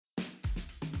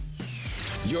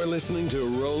You're listening to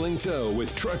Rolling Toe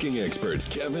with trucking experts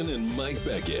Kevin and Mike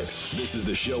Beckett. This is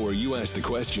the show where you ask the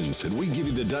questions and we give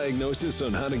you the diagnosis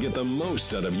on how to get the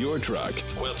most out of your truck.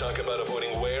 We'll talk about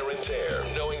avoiding wear and tear,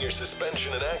 knowing your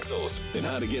suspension and axles, and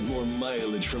how to get more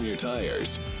mileage from your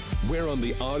tires. We're on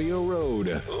the audio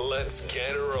road. Let's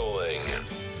get rolling.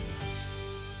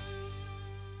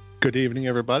 Good evening,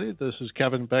 everybody. This is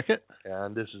Kevin Beckett.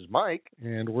 And this is Mike.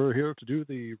 And we're here to do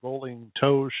the Rolling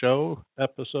Toe Show,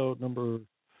 episode number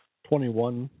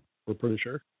 21, we're pretty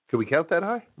sure. Can we count that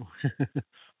high?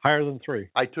 Higher than 3.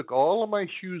 I took all of my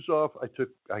shoes off. I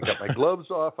got my gloves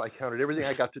off. I counted everything.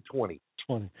 I got to 20.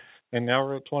 20. And now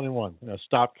we're at 21. Now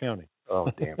stop counting. Oh,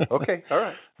 damn. Okay. All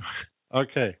right.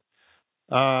 Okay.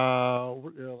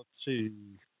 Let's see.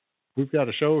 We've got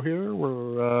a show here.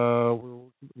 We're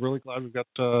really glad we've got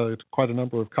quite a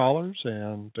number of callers,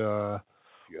 and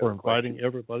we're inviting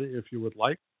everybody, if you would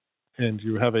like, and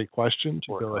you have a question,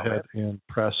 to go ahead and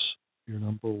press your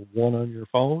number 1 on your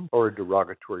phone, or a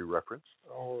derogatory reference,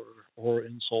 or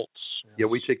insults. Yeah,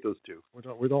 we take those too.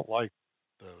 We don't like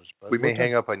those, but we may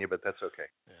hang up on you, but that's okay.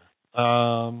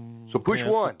 Yeah. So push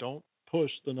 1. Don't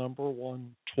push the number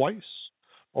 1 twice,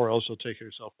 or else you'll take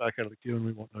yourself back out of the queue, and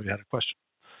we won't know you had a question.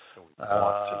 We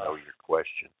want to know your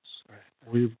questions.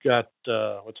 We've got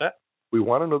what's that? We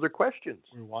want to know their questions.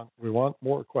 We want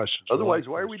more questions. Otherwise,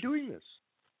 why are we doing this?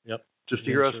 Yep. Just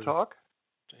to hear us talk?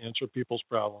 To answer people's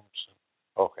problems.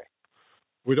 Okay.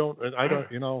 I don't,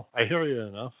 I hear you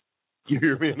enough. You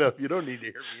hear me enough. You don't need to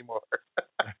hear me more.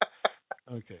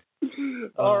 Okay.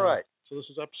 All right. So this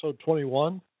is episode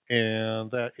 21,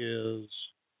 and that is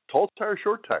Tall Tire,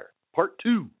 Short Tire, Part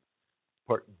 2.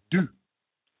 Part 2.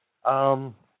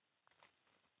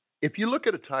 If you look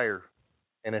at a tire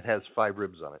and it has 5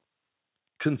 ribs on it,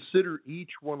 consider each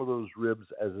one of those ribs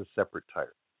as a separate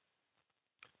tire.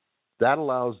 That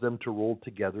allows them to roll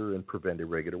together and prevent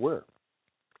irregular wear.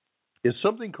 If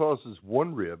something causes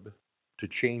one rib to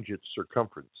change its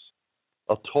circumference,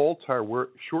 a tall tire,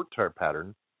 short tire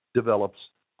pattern develops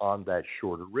on that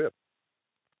shorter rib.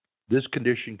 This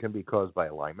condition can be caused by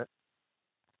alignment,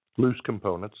 loose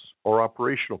components, or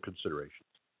operational considerations.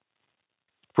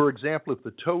 For example, if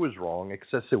the toe is wrong,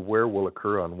 excessive wear will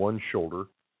occur on one shoulder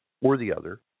or the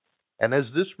other, and as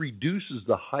this reduces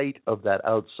the height of that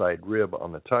outside rib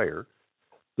on the tire,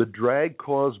 the drag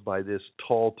caused by this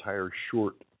tall tire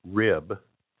short rib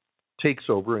takes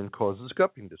over and causes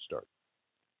gupping to start.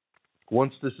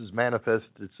 Once this has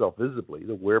manifested itself visibly,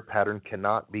 the wear pattern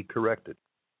cannot be corrected.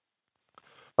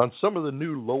 On some of the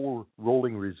new lower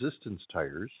rolling resistance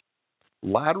tires,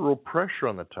 lateral pressure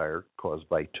on the tire caused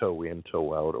by toe in,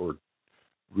 toe out, or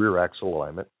rear axle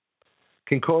alignment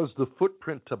can cause the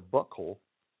footprint to buckle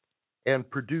and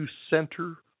produce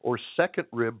center or second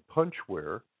rib punch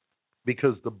wear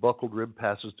because the buckled rib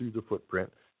passes through the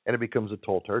footprint and it becomes a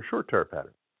tall tire, short tire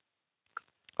pattern.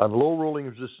 On low rolling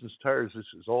resistance tires, this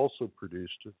is also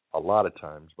produced a lot of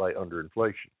times by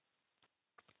underinflation.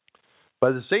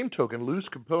 By the same token, loose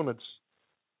components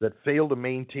that fail to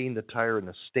maintain the tire in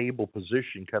a stable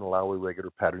position can allow irregular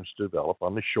patterns to develop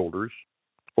on the shoulders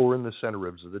or in the center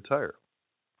ribs of the tire.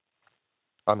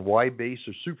 On wide base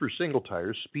or super single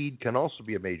tires, speed can also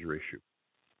be a major issue.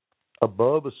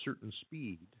 Above a certain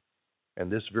speed,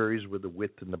 and this varies with the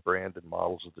width and the brand and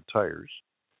models of the tires,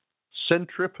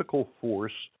 centrifugal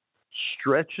force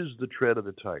stretches the tread of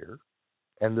the tire,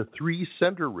 and the 3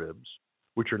 center ribs,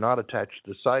 which are not attached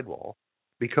to the sidewall,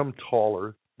 become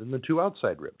taller than the 2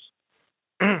 outside ribs.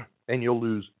 And you'll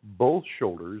lose both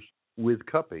shoulders with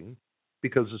cupping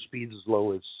because the speed is as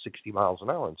low as 60 miles an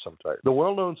hour in some tires. The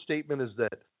well-known statement is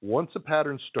that once a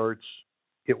pattern starts,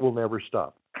 it will never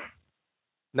stop.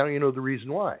 Now you know the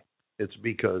reason why. It's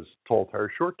because tall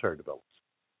tire, short tire develops.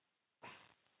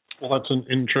 Well, that's an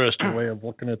interesting way of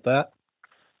looking at that.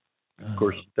 Of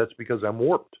course, that's because I'm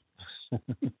warped.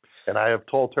 And I have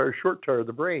tall tire, short tire of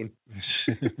the brain.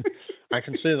 I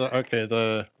can see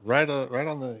the right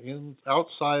on the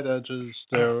outside edges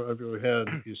there of your head,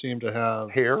 you seem to have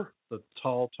hair, the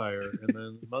tall tire, and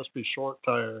then it must be short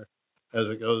tire as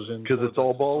it goes in. Because it's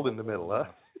all bald in the middle, huh?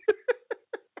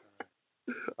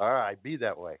 All right, be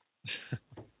that way.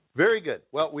 Very good.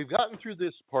 Well, we've gotten through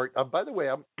this part. By the way,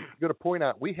 I'm going to point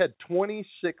out we had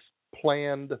 26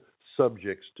 planned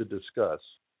subjects to discuss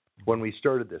when we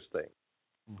started this thing.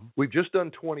 Mm-hmm. We've just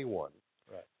done 21.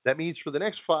 Right. That means for the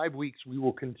next 5 weeks, we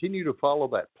will continue to follow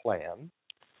that plan,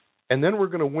 and then we're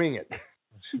going to wing it.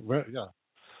 Well, yeah.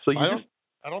 So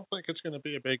I don't think it's going to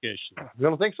be a big issue. You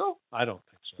don't think so? I don't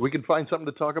think so. We can find something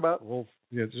to talk about? Well,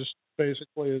 yeah, just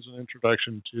basically as an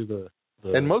introduction to the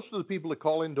And most of the people that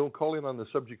call in don't call in on the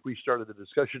subject we started the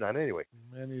discussion on anyway.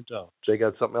 Many don't. They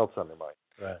got something else on their mind.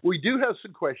 Right. We do have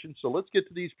some questions, so let's get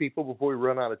to these people before we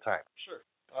run out of time. Sure.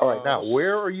 All right, now,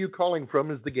 where are you calling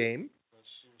from is the game. This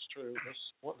is true.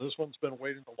 This one's been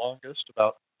waiting the longest,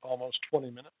 about almost 20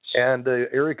 minutes. And the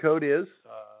area code is?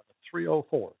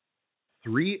 304.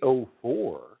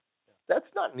 304? That's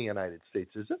not in the United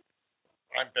States, is it?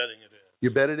 I'm betting it is.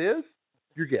 You bet it is?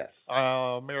 Your guess.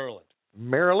 Maryland.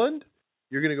 Maryland?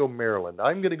 You're going to go Maryland.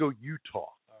 I'm going to go Utah.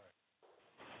 All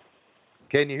right.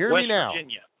 Can you hear me now?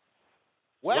 Virginia.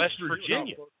 West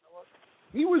Virginia.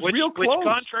 He was Which, real close. Which,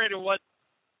 contrary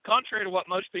to what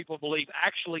most people believe,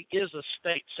 actually is a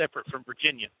state separate from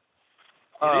Virginia.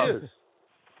 It is.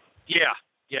 Yeah.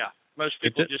 Most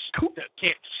people just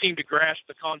can't seem to grasp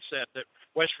the concept that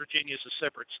West Virginia is a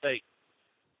separate state.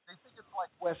 They think it's like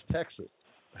West Texas.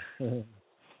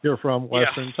 You're from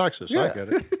Western Texas. Yeah. I get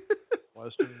it.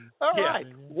 Western. All right.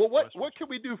 Virginia, Well, what Western. can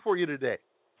we do for you today?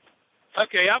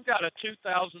 Okay, I've got a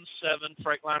 2007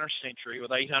 Freightliner Century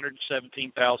with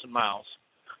 817,000 miles.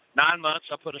 9 months,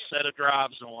 I put a set of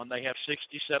drives on. They have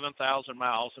 67,000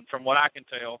 miles, and from what I can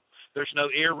tell, there's no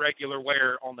irregular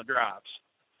wear on the drives.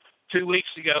 2 weeks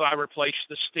ago, I replaced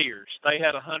the steers. They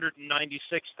had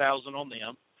 196,000 on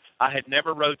them. I had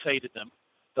never rotated them.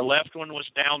 The left one was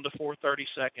down to 430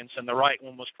 seconds, and the right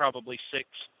one was probably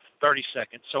 630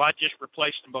 seconds. So I just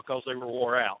replaced them because they were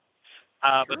wore out.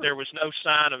 But there was no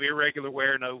sign of irregular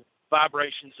wear, no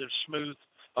vibrations of smooth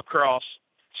across.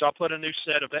 So I put a new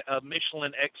set of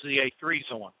Michelin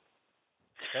XZA3s on.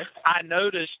 Okay. I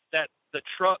noticed that the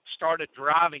truck started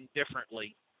driving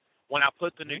differently when I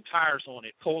put the new tires on.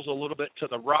 It pulls a little bit to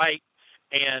the right,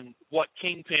 and what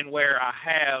kingpin wear I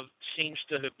have seems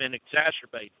to have been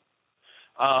exacerbated.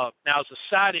 Now, as a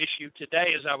side issue,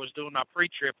 today as I was doing my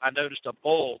pre-trip, I noticed a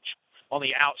bulge on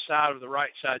the outside of the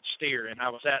right side steer, and I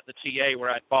was at the TA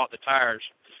where I'd bought the tires,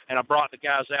 and I brought the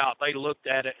guys out. They looked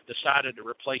at it and decided to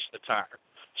replace the tire.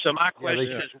 So my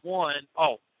question is,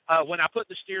 when I put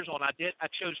the steers on, I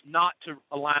chose not to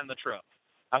align the truck.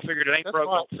 I figured it ain't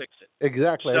broke, don't fix it.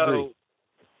 Exactly. So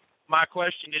my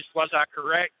question is, was I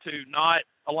correct to not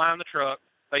align the truck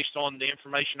based on the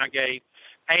information I gave?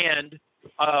 And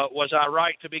was I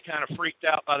right to be kind of freaked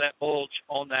out by that bulge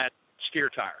on that steer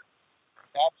tire?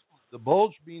 Absolutely. The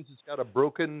bulge means it's got a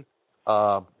broken,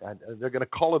 they're going to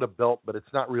call it a belt, but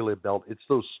it's not really a belt. It's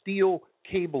those steel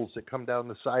cables that come down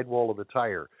the sidewall of the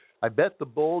tire. I bet the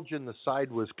bulge in the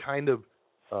side was kind of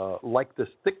like the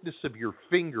thickness of your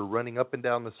finger running up and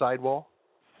down the sidewall.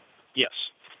 Yes.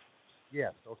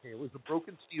 Yes. Okay. It was a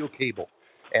broken steel cable,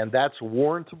 and that's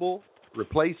warrantable.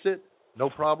 Replace it. No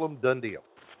problem. Done deal.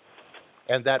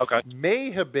 And that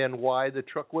may have been why the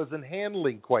truck wasn't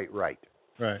handling quite right.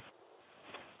 Right.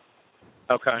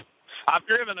 Okay. I've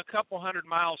driven a couple hundred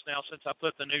miles now since I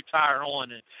put the new tire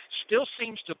on, and it still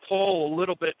seems to pull a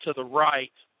little bit to the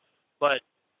right, but,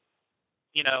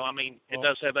 it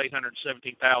does have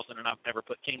 817,000, and I've never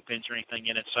put kingpins or anything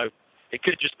in it, so it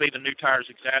could just be the new tires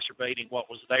exacerbating what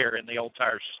was there, and the old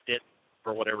tires just didn't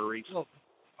for whatever reason.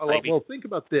 Well, think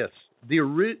about this.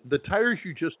 The tires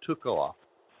you just took off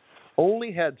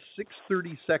only had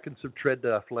 630 seconds of tread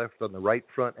left on the right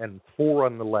front and 4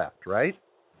 on the left, right?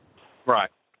 Right.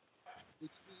 There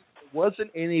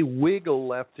wasn't any wiggle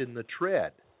left in the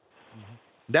tread. Mm-hmm.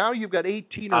 Now you've got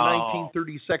 18 or 19,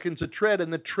 30 seconds of tread,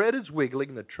 and the tread is wiggling,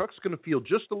 and the truck's going to feel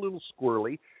just a little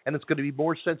squirrely, and it's going to be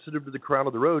more sensitive to the crown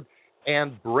of the road.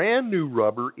 And brand new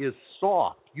rubber is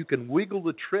soft. You can wiggle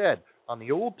the tread. On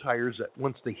the old tires, that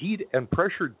once the heat and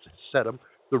pressure set them,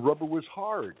 the rubber was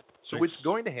hard. So it's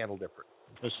going to handle different.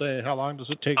 They say, how long does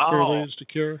it take for these to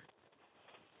cure?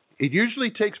 It usually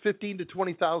takes 15 to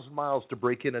 20,000 miles to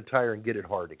break in a tire and get it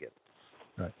hard again.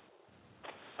 Right.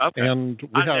 Okay. And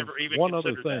we have one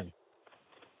other that. thing.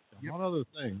 Yep. One other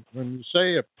thing. When you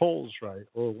say it pulls right,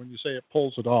 or when you say it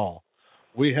pulls at all,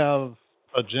 we have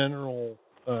a general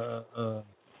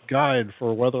guide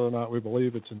for whether or not we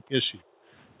believe it's an issue.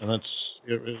 And it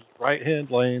is right-hand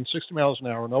lane, 60 miles an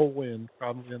hour, no wind,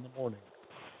 probably in the morning.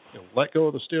 Let go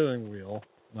of the steering wheel,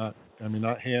 not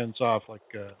hands off like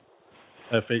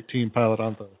F-18 pilot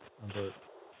on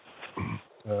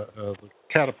the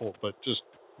catapult, but just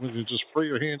free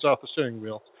your hands off the steering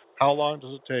wheel. How long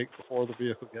does it take before the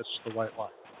vehicle gets to the white line?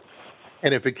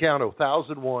 And if it counts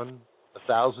 1,001,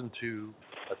 1,002,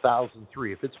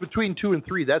 1,003, if it's between 2 and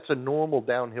 3, that's a normal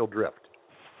downhill drift.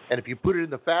 And if you put it in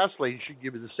the fast lane, it should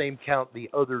give you the same count the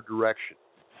other direction.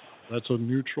 That's a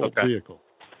neutral vehicle.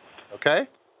 Okay?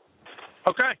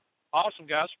 Okay. Awesome,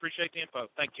 guys. Appreciate the info.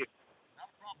 Thank you. No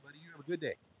problem, buddy. You have a good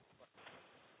day.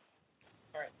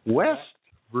 All right. West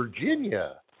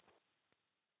Virginia.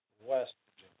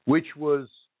 Which was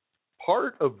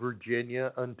part of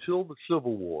Virginia until the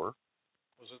Civil War.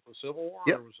 it the Civil War?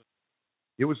 Yep. Or was it?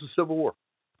 It was the Civil War.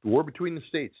 The war between the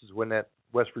states is when that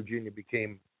West Virginia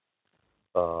became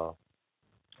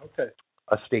Okay.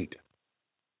 a state.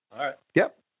 All right.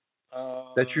 Yep.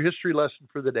 That's That's your history lesson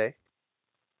for the day.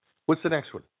 What's the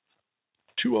next one?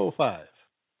 205.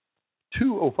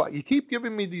 205. You keep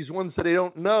giving me these ones that I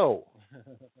don't know.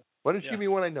 Why don't you Yeah. give me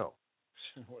one I know?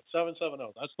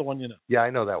 770. That's the one you know. Yeah, I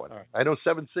know that one. All right. I know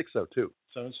 760 too.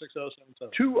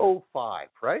 760-770. 205,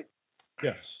 right?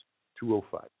 Yes.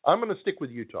 205. I'm going to stick with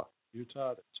Utah.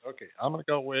 Utah it is. Okay. I'm going to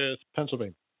go with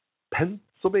Pennsylvania.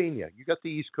 Pennsylvania. You got the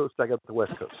East Coast, I got the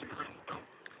West Coast.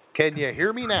 Can you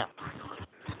hear me now?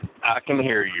 I can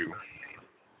hear you.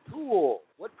 Cool.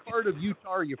 What part of Utah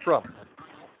are you from?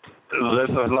 This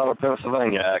is not a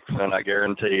Pennsylvania accent, I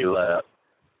guarantee you that.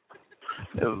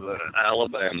 It was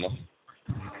Alabama.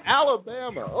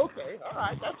 Alabama. Okay. All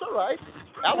right. That's all right.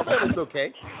 Alabama's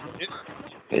okay.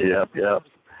 Yep.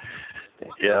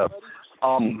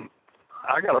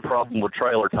 I got a problem with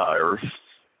trailer tires.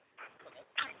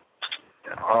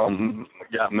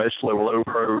 Got Michelin Low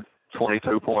Pro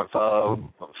 22.5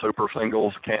 super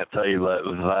singles. Can't tell you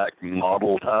the exact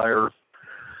model tire,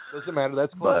 Doesn't matter.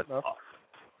 That's close but enough.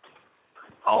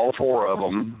 all four of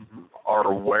them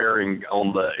are wearing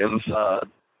on the inside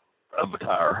of the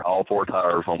tire. All four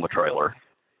tires on the trailer.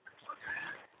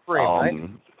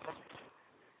 Frame,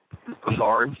 right?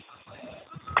 Sorry.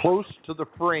 Close to the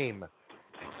frame.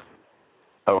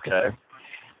 Okay.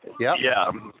 Yep.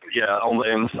 Yeah, on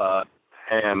the inside.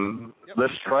 And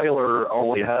this trailer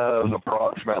only has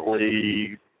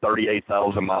approximately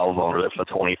 38,000 miles on it. It's a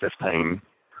 2015,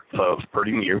 so it's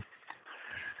pretty new.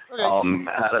 Okay.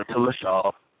 Had it to the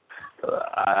shop.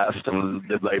 I asked them,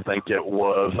 did they think it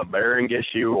was a bearing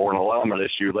issue or an alignment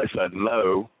issue? They said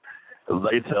no.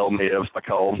 They tell me it's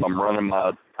because I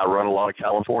run a lot of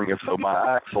California, so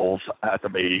my axles have to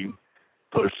be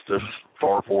pushed as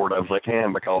far forward as they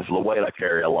can because of the weight I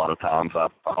carry. A lot of times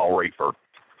I'll reefer.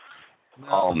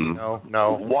 No.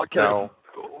 What can?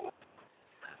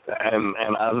 And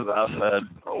I said,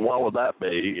 what would that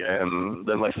be? And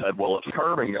then they said, well, it's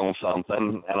curving on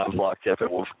something. And I was like, if it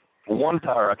was one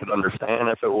tire, I could understand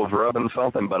if it was rubbing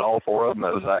something, but all four of them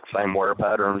have the exact same wear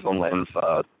patterns on the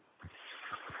inside.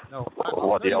 No.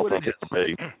 What do y'all think it would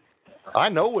be? I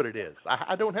know what it is.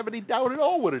 I don't have any doubt at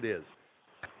all what it is.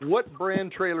 What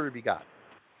brand trailer have you got?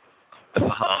 It's a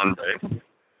Hyundai.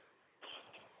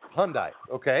 Hyundai.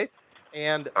 Okay.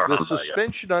 And Or the Hyundai,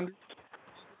 suspension under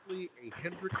a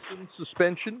Hendrickson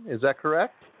suspension, is that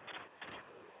correct?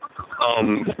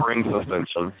 Spring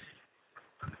suspension.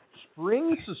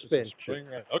 Spring suspension.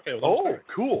 Okay. Well, Oh,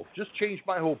 cool. Just changed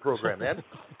my whole program then.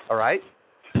 All right.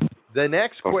 The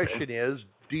next question is,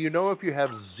 do you know if you have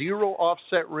 0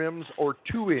 offset rims or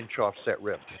 2-inch offset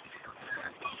rims?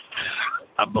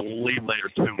 I believe they are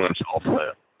 2-inch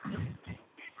offset.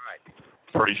 Right.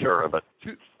 Pretty sure of it.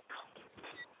 2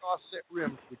 offset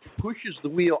rims, which pushes the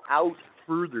wheel out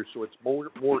further so it's more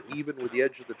even with the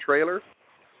edge of the trailer,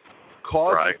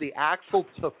 causes Right. the axle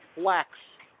to flex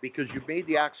because you made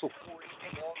the axle 4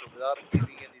 inches longer without it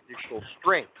giving any additional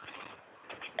strength.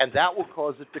 And that will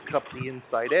cause it to cup the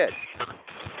inside edge.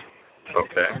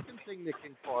 Okay. The second thing that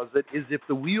can cause it is if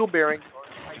the wheel bearings are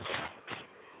tight.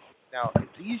 Now,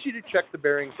 it's easy to check the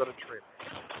bearings on a trailer.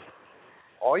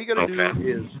 All you got to Okay.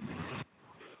 do is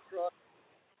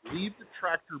leave the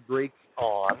tractor brakes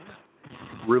on,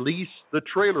 release the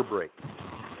trailer brake,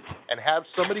 and have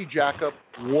somebody jack up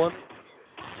one.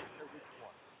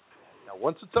 Now,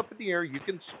 once it's up in the air, you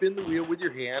can spin the wheel with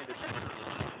your hand.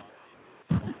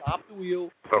 Stop the wheel,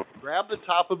 grab the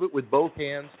top of it with both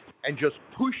hands, and just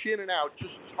push in and out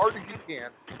just as hard as you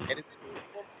can. And if it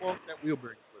goes plunk, that wheel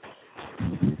bearing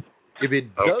slips. If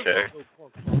it doesn't go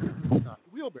plunk, it's not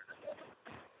the wheel bearing.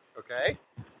 Okay?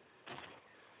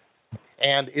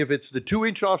 And if it's the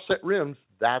 2-inch offset rims,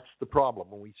 that's the problem.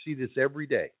 And we see this every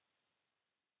day.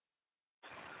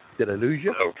 Did I lose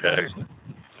you? Okay.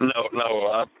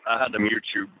 No, I had to mute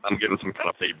you. I'm getting some kind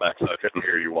of feedback, so I couldn't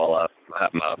hear you while I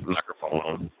had my microphone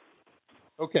on.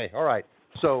 Okay, all right.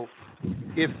 So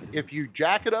if you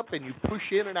jack it up and you push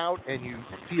in and out and you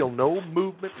feel no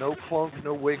movement, no plunk,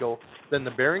 no wiggle, then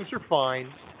the bearings are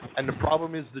fine, and the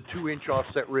problem is the 2-inch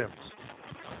offset rims.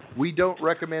 We don't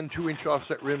recommend 2-inch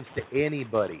offset rims to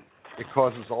anybody. It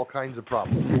causes all kinds of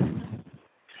problems.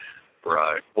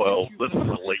 Right. Well, this is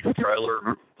a leaf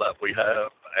trailer that we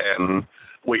have, and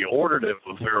we ordered it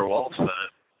with 0 offset,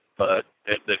 but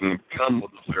it didn't come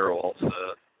with the 0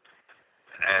 offset.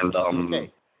 And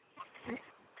Okay.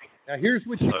 Now here's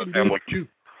what you can do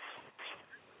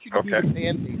to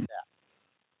mandate that.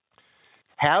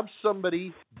 Have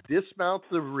somebody dismount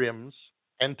the rims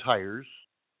and tires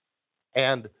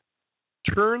and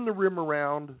turn the rim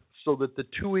around so that the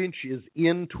 2-inch is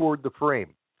in toward the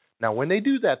frame. Now, when they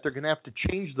do that, they're going to have to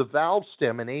change the valve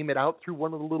stem and aim it out through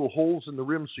one of the little holes in the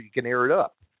rim so you can air it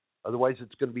up. Otherwise,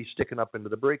 it's going to be sticking up into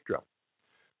the brake drum.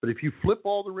 But if you flip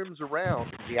all the rims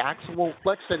around, the axle won't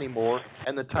flex anymore,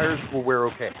 and the tires will wear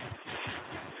okay.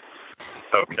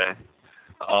 Okay.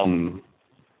 All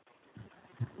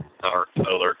right,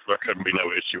 so there could be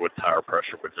no issue with tire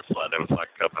pressure with just letting them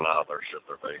up and either, should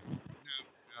there be?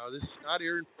 No, this is not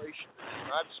air inflation. This is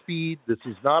not speed. This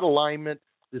is not alignment.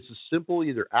 This is simple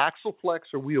either axle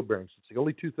flex or wheel bearings. It's the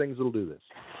only two things that'll do this.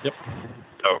 Yep.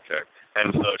 Okay.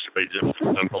 And so it should be just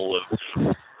as simple as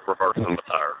just reversing the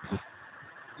tires.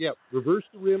 Yeah, reverse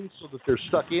the rims so that they're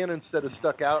stuck in instead of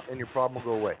stuck out, and your problem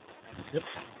will go away. Yep.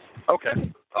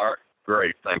 Okay. All right.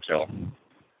 Great. Thanks, y'all.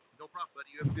 No problem, buddy.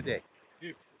 You have a good day.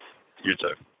 You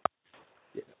too.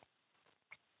 Yeah.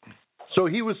 So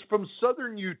he was from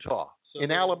southern Utah in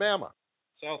Alabama.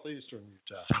 Southeastern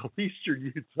Utah.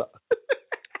 Southeastern Utah.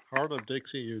 Heart of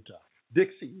Dixie, Utah.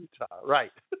 Dixie, Utah.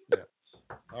 Right. Yeah.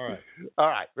 All right. All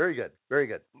right. Very good. Very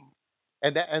good.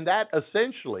 And that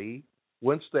essentially,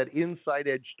 once that inside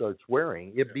edge starts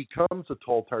wearing, it becomes a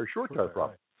tall tire, short tire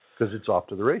problem because it's off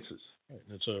to the races. Right.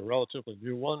 It's a relatively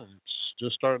new one, and it's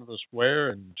just starting to wear,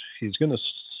 and he's going to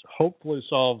hopefully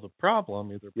solve the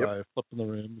problem either by flipping the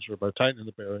rims or by tightening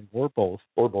the bearing or both.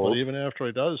 Or both. But even after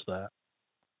he does that,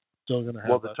 still going to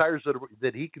have the tires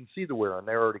that he can see the wear on,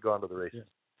 they're already gone to the races.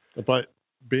 Yeah. But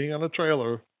being on a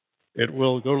trailer, it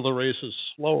will go to the races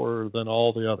slower than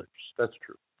all the others. That's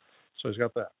true. So he's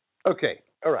got that. Okay.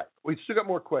 All right. We still got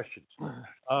more questions.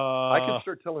 I can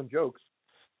start telling jokes.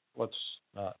 Let's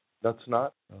not. That's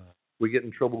not? We get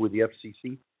in trouble with the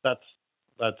FCC? That's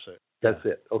it. That's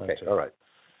it. Okay. That's it. All right.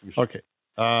 Okay.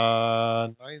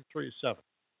 937.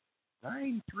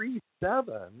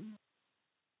 937?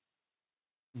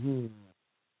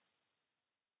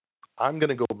 I'm going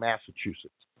to go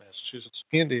Massachusetts. Massachusetts.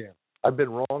 Indiana. I've been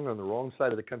wrong on the wrong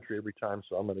side of the country every time,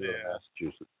 so I'm going to go to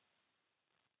Massachusetts.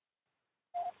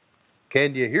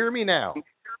 Can you hear me now?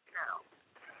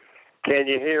 Can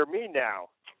you hear me now?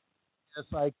 Yes,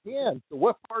 I can. So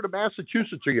what part of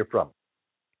Massachusetts are you from?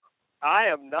 I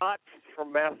am not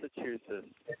from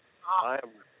Massachusetts. I am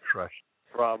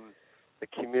from the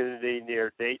community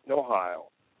near Dayton, Ohio.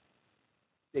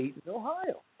 Dayton,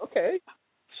 Ohio. Okay.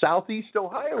 Southeast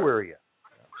Ohio area.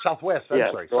 Southwest,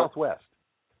 Southwest.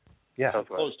 Yeah.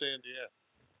 Southwest. Close to Indiana.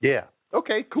 Yeah.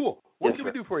 Okay, cool. What can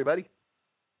we do for you, buddy?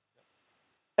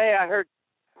 Hey, I heard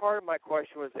part of my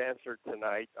question was answered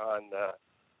tonight on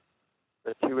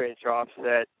the 2-inch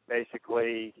offset.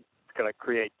 Basically, it's going to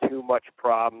create too much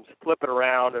problems. Flip it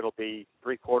around, it'll be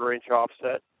 3/4-inch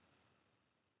offset.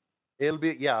 It'll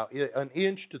be, an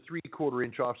inch to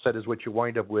 3/4-inch offset is what you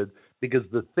wind up with because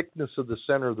the thickness of the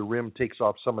center of the rim takes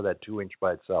off some of that 2-inch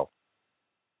by itself.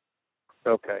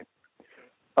 Okay.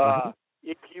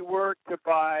 If you were to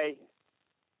buy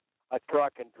a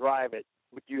truck and drive it,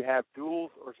 would you have duals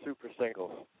or super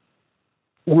singles?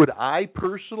 Would I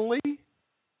personally?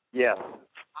 Yes.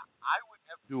 I would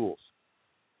have duals.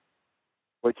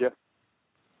 Would you?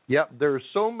 Yep. There are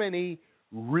so many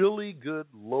really good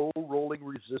low rolling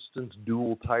resistance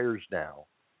dual tires now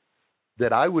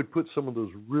that I would put some of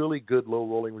those really good low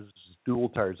rolling resistance dual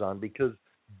tires on because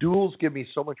duals give me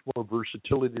so much more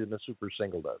versatility than a super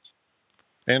single does.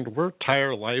 And we're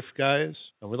tire life guys,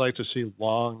 and we like to see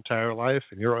long tire life,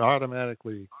 and you're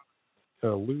automatically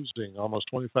losing almost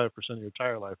 25% of your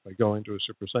tire life by going to a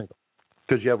super single.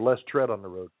 Because you have less tread on the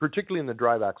road, particularly in the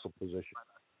drive axle position.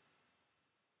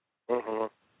 Mm-hmm.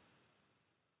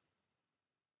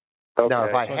 Okay. Now,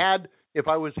 if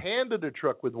I was handed a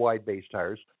truck with wide base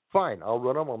tires, fine, I'll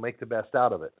run them. I'll make the best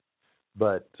out of it.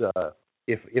 But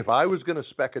if I was going to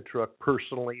spec a truck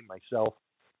personally myself,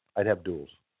 I'd have duals.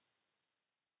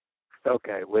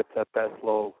 Okay, with the best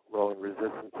low rolling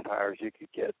resistance tires you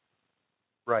could get.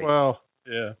 Right. Well,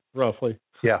 yeah, roughly.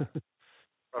 Yeah.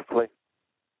 Roughly.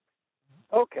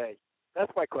 Okay,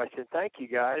 that's my question. Thank you,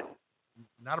 guys.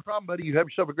 Not a problem, buddy. You have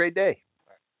yourself a great day.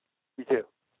 You too.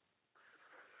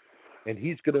 And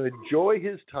he's going to enjoy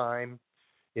his time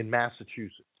in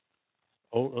Massachusetts.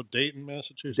 Oh, Dayton,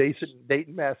 Massachusetts.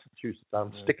 Dayton, Massachusetts.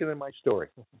 I'm sticking in my story.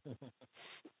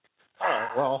 All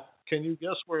right. Well, can you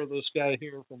guess where this guy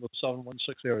here from the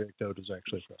 716 area code is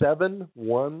actually from?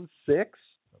 716? 716.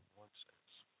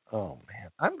 Oh man,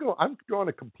 I'm drawing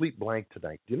a complete blank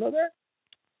tonight. Do you know that?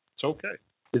 It's okay.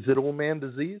 Is it old man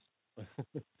disease?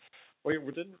 Wait,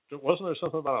 wasn't there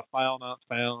something about a file not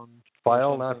found?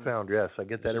 File not found. Yes, I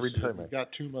get that every time. You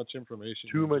got too much information.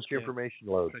 Too much information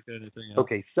load. Pick anything else.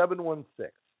 Okay,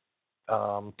 716.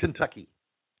 Kentucky.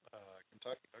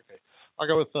 Kentucky. Okay. I'll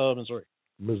go with Missouri.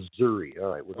 Missouri. All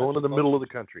right. We're That's going to the close. middle of the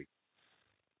country.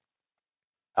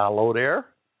 Hello there.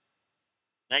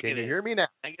 Negative. Can you hear me now?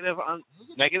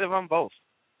 Negative on both.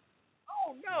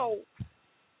 Oh, no.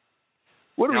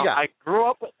 What do we Now, got? I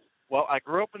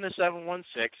grew up in the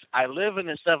 716. I live in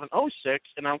the 706,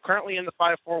 and I'm currently in the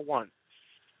 541.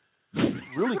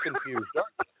 Really confused.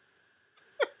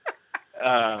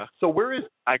 So where is...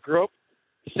 I grew up...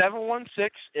 716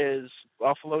 is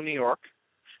Buffalo, New York.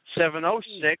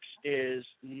 706 is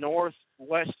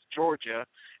northwest Georgia.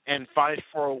 And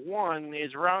 541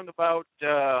 is around about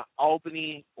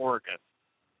Albany, Oregon.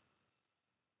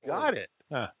 Got it.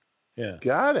 Yeah.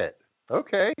 Got it.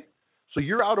 Okay. So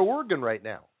you're out of Oregon right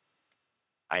now.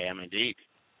 I am indeed.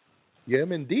 You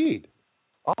am indeed.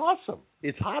 Awesome.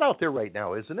 It's hot out there right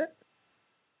now, isn't it?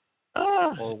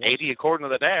 80 according to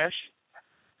the dash.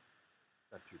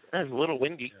 Not too bad. It's a little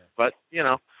windy, but,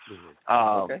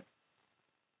 Okay.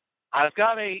 I've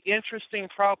got a interesting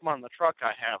problem on the truck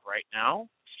I have right now.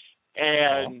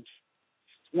 And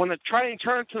when I try and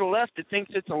turn to the left, it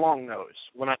thinks it's a long nose.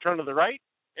 When I turn to the right,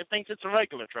 it thinks it's a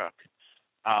regular truck.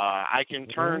 I can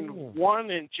turn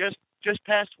one and just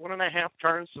past 1.5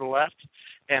 turns to the left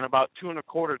and about 2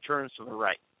 1/4 turns to the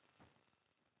right.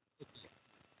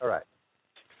 All right.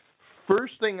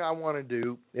 First thing I want to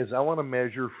do is I want to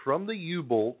measure from the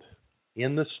U-bolt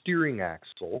in the steering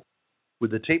axle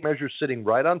with the tape measure sitting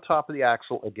right on top of the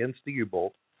axle against the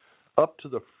U-bolt up to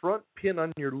the front pin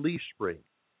on your leaf spring.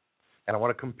 And I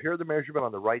want to compare the measurement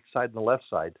on the right side and the left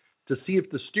side to see if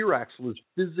the steer axle is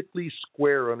physically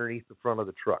square underneath the front of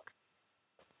the truck.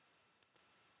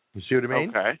 You see what I mean?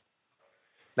 Okay.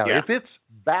 Now, Yeah. if it's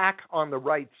back on the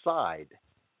right side,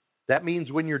 that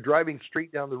means when you're driving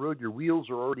straight down the road, your wheels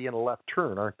are already in a left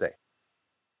turn, aren't they?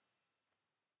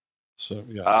 So,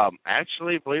 yeah.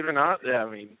 Actually, believe it or not, I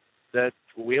mean, the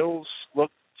wheels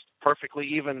look perfectly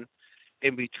even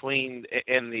in between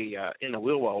in the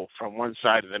wheel well from one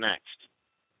side to the next.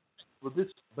 Well, this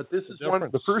is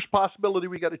difference. the first possibility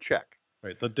we got to check.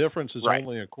 Right. The difference is Right.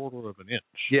 only 1/4 of an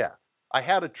inch. Yeah. I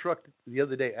had a truck the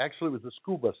other day, actually it was a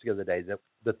school bus the other day,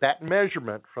 that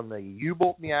measurement from the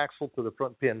U-bolt in the axle to the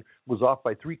front pin was off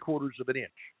by 3/4 of an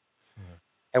inch. Mhm.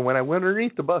 And when I went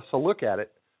underneath the bus to look at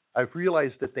it, I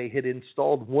realized that they had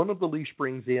installed one of the leaf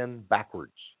springs in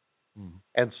backwards. Mhm.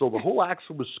 And so the whole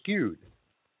axle was skewed.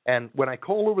 And when I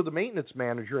called over the maintenance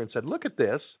manager and said, look at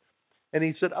this, and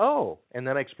he said, oh, and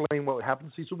then I explained what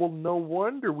happens. He said, well, no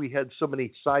wonder we had so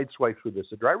many side swipes with this.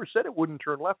 The driver said it wouldn't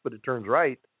turn left, but it turns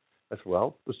right. I said,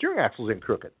 well, the steering axle's in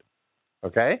crooked.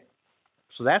 Okay?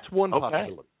 So that's one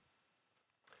possibility.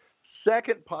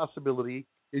 Second possibility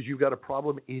is you've got a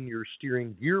problem in your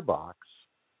steering gearbox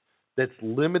that's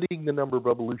limiting the number of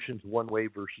revolutions one way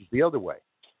versus the other way.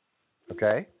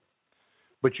 Okay?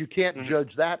 But you can't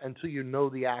judge that until you know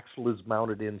the axle is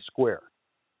mounted in square.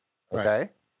 Okay? Right.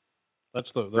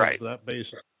 That's that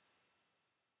basic.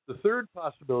 The third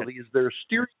possibility is there are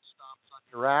steering stops on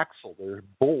your axle. There are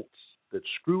bolts that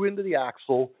screw into the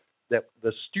axle that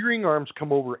the steering arms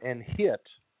come over and hit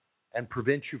and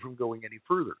prevent you from going any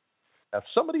further. Now, if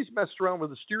somebody's messed around with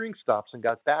the steering stops and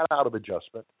got that out of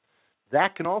adjustment,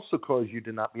 that can also cause you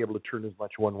to not be able to turn as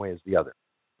much one way as the other.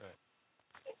 Right.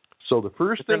 So the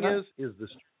first thing is the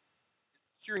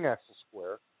steering axle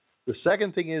square. The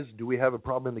second thing is, do we have a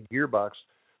problem in the gearbox?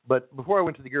 But before I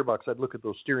went to the gearbox, I'd look at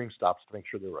those steering stops to make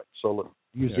sure they're right. So look,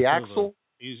 use the axle,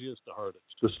 easiest to hardest.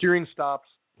 the steering stops,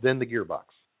 then the gearbox.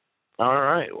 All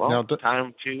right. Well, Now,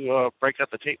 time to break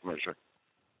out the tape measure.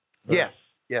 Yes.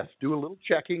 Do a little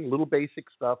checking, little basic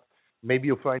stuff. Maybe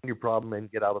you'll find your problem and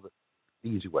get out of it the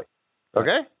easy way.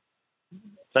 Okay?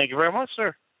 Thank you very much,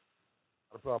 sir.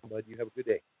 Not a problem, bud. You have a good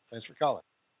day. Thanks for calling.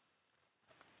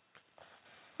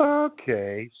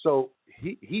 Okay. So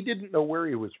he didn't know where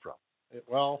he was from.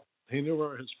 Well, he knew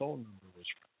where his phone number was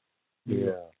from.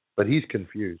 Yeah. But he's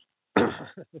confused.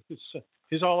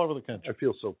 He's all over the country. I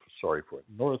feel so sorry for him.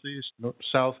 Northeast,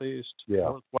 southeast,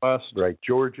 Yeah. northwest. Right.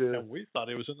 Georgia. And we thought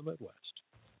he was in the Midwest.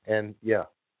 And yeah.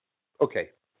 Okay.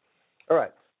 All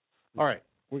right. All right.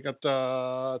 We got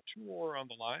 2 more on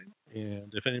the line.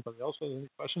 And if anybody else has any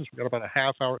questions, we got about a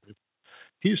half hour. If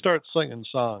he starts singing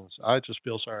songs, I just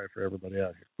feel sorry for everybody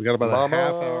out here. We got about Mama, a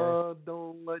half hour.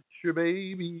 Don't let your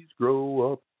babies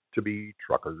grow up to be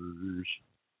truckers.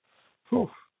 Whew.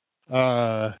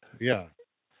 Yeah.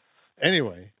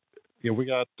 Anyway, yeah, we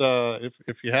got.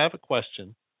 If you have a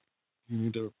question, you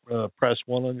need to press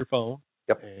 1 on your phone.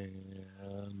 Yep.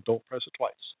 And don't press it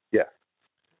twice. Yeah.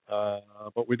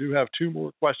 But we do have 2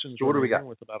 more questions. So what do we got? remaining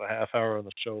With about a half hour on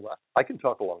the show left. I can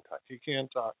talk a long time. He can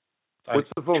talk. What's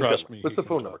the phone trust number? me, What's he the can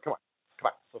phone talk. number? Come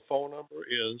on. The phone number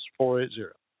is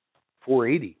 480.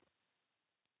 480.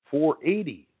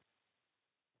 480.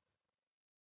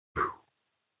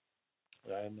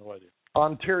 I have no idea.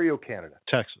 Ontario, Canada.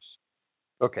 Texas.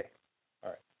 Okay. All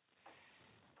right.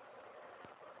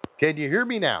 Can you hear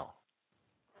me now?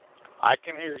 I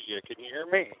can hear you. Can you hear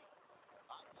me?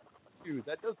 Dude,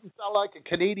 that doesn't sound like a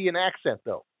Canadian accent,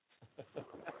 though.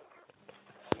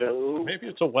 No. Maybe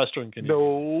it's a Western Canadian.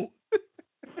 No.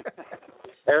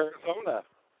 Arizona.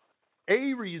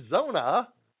 Arizona?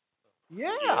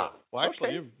 Yeah. Well, actually,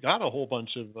 Okay. you've got a whole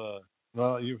bunch of,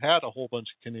 you had a whole bunch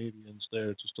of Canadians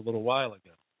there just a little while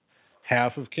ago.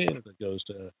 Half of Canada goes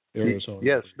to Arizona.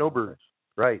 Yes, snowbirds.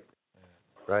 Right.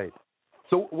 Right.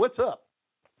 So what's up?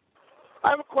 I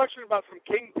have a question about some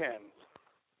kingpins.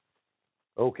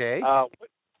 Okay.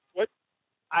 What?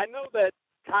 I know that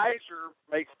Kaiser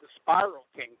makes the spiral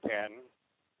kingpin,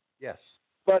 Yes.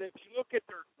 but if you look at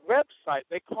their website,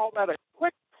 they call that a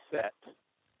quick set.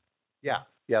 Yeah.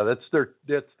 Yeah, that's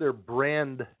their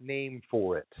brand name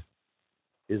for it.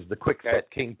 Is the quick Okay.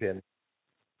 set kingpin.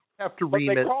 You have to But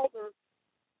ream they it. call their.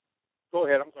 Go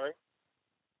ahead. I'm sorry.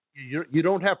 You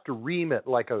don't have to ream it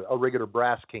like a regular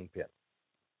brass kingpin.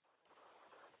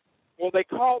 Well, they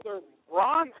call their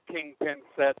bronze kingpin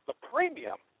set the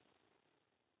premium.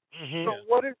 So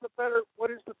what is the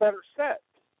better set?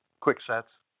 Quick sets.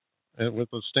 And with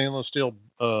the stainless steel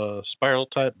spiral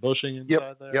type bushing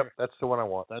inside there. Yep, that's the one I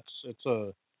want.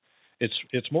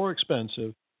 It's more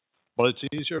expensive, but it's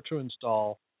easier to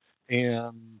install,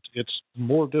 and it's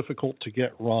more difficult to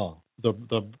get wrong.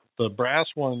 The brass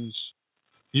ones,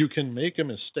 you can make a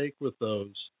mistake with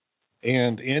those,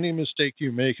 and any mistake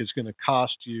you make is going to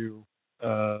cost you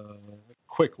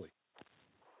quickly.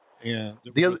 And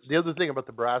The other thing about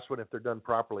the brass one, if they're done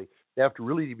properly, they have to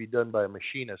really be done by a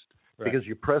machinist because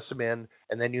you press them in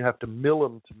and then you have to mill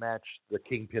them to match the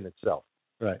kingpin itself.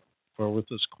 Right. For with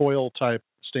this coil type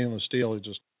stainless steel,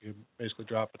 you basically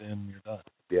drop it in and you're done.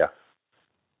 Yeah.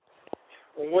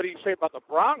 Well, what do you say about the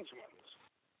bronze ones?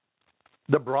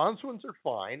 The bronze ones are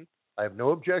fine. I have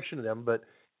no objection to them, but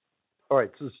all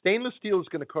right, so the stainless steel is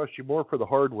going to cost you more for the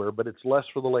hardware, but it's less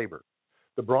for the labor.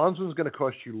 The bronze one is going to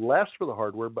cost you less for the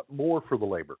hardware, but more for the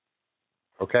labor.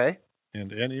 Okay?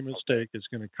 And any mistake is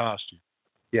going to cost you.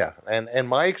 Yeah, and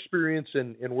my experience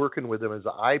in working with them is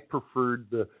I preferred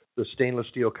the stainless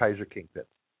steel Kaiser Kingpin.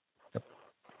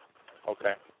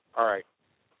 Okay. All right.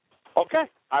 Okay.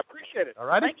 I appreciate it. All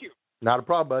right. Thank you. Not a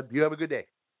problem, bud. You have a good day.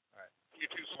 All right. You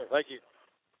too, sir. Thank you.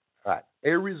 All right.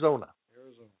 Arizona.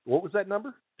 What was that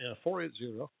number? Yeah,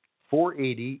 480.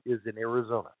 480 is in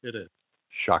Arizona. It is.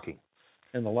 Shocking.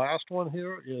 And the last one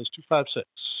here is 256.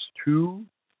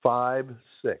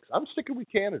 256. I'm sticking with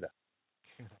Canada.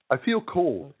 I feel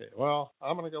cold. Okay, well,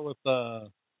 I'm going to go with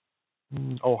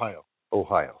Ohio.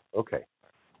 Ohio. Okay.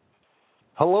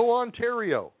 Hello,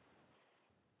 Ontario.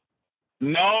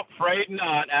 No, afraid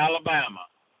not. Alabama.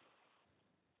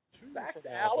 Back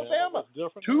to Alabama.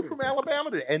 Two from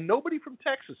Alabama, and nobody from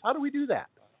Texas. How do we do that?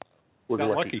 We're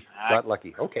Got lucky. Got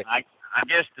lucky. Okay. I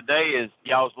guess today is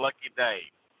y'all's lucky day.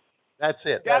 That's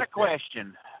it. Got That's a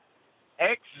question.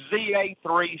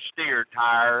 XZA3 steer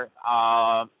tire.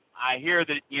 I hear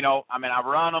that, I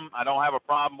run them. I don't have a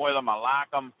problem with them. I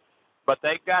like them. But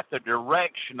they've got the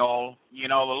directional, the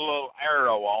little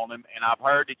arrow on them. And I've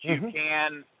heard that you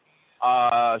can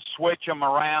switch them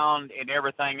around and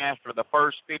everything after the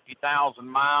first 50,000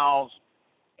 miles.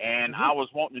 And I was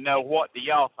wanting to know, what do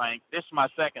y'all think? This is my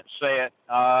second set,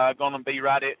 going to be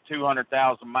right at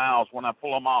 200,000 miles when I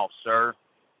pull them off, sir.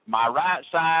 My right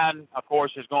side, of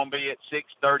course, is going to be at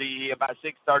about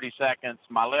 630 seconds.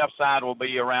 My left side will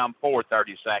be around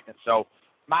 430 seconds. So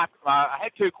I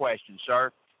had two questions,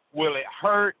 sir. Will it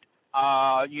hurt,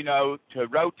 to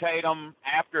rotate them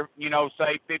after,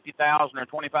 say 50,000 or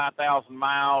 25,000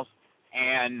 miles?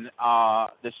 And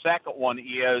the second one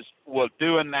is, will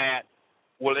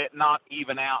it not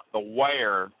even out the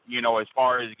wear, as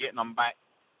far as getting them back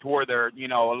to where they're,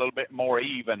 a little bit more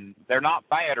even? They're not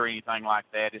bad or anything like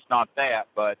that. It's not that,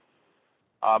 but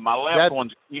my left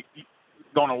one's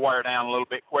going to wear down a little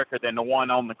bit quicker than the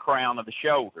one on the crown of the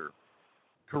shoulder.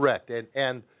 Correct.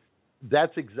 And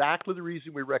that's exactly the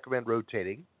reason we recommend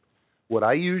rotating. What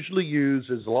I usually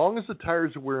use, as long as the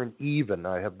tires are wearing even,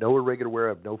 I have no irregular wear, I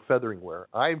have no feathering wear,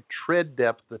 I tread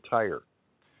depth the tire.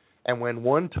 And when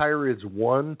one tire is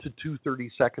 1 to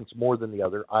 230 seconds more than the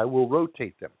other, I will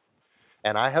rotate them.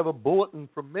 And I have a bulletin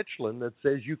from Michelin that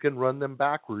says you can run them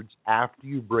backwards after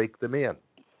you break them in.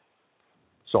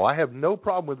 So I have no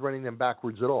problem with running them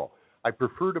backwards at all. I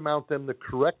prefer to mount them the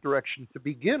correct direction to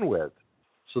begin with,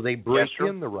 so they break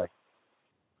in the right.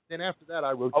 Then after that,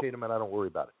 I rotate them and I don't worry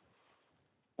about it.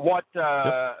 What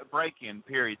break-in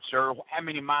period, sir? How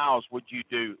many miles would you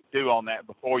do on that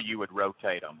before you would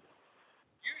rotate them?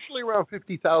 Usually around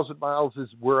 50,000 miles is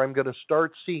where I'm going to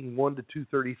start seeing 1 to 2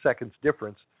 30-seconds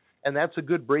difference, and that's a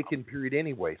good break-in period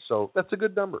anyway. So that's a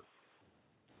good number.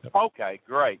 Okay,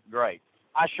 great.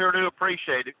 I sure do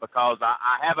appreciate it because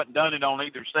I haven't done it on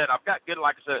either set. I've got good,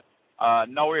 like I said,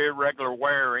 no irregular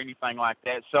wear or anything like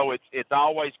that. So it's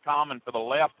always common for the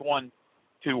left one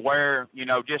to wear,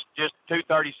 just 2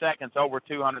 30-seconds over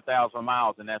 200,000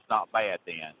 miles, and that's not bad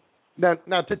then.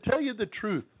 Now, to tell you the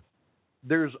truth,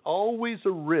 there's always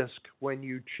a risk when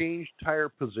you change tire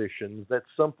positions that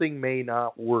something may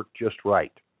not work just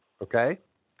right, okay?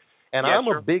 And yes, I'm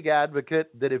sir. a big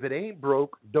advocate that if it ain't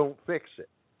broke, don't fix it.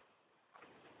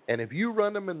 And if you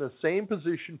run them in the same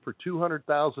position for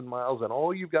 200,000 miles and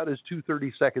all you've got is 2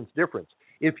 30-seconds difference,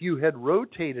 if you had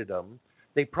rotated them,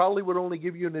 they probably would only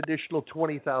give you an additional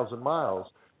 20,000 miles,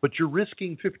 but you're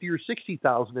risking 50 or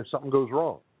 60,000 if something goes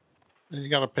wrong. And you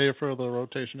got to pay for the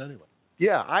rotation anyway.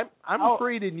 Yeah, I'm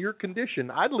afraid in your condition,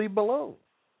 I'd leave them alone.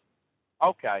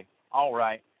 Okay, all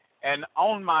right. And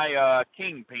on my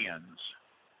Kingpins,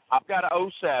 I've got a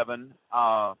 07.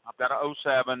 I've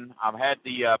had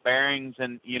the bearings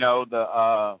and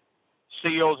the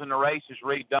seals and the races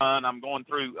redone. I'm going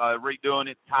through redoing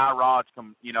it. Tie rods,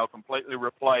 completely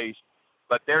replaced.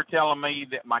 But they're telling me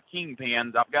that my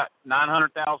Kingpins, I've got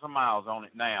 900,000 miles on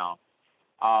it now,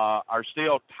 are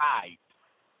still tight.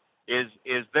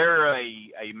 Is there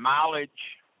a mileage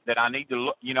that I need to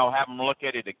look, have them look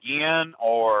at it again,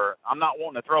 or I'm not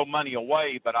wanting to throw money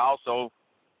away, but also,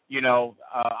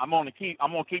 I'm gonna keep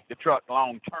the truck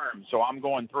long term, so I'm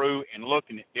going through and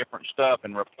looking at different stuff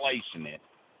and replacing it.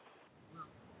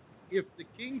 If the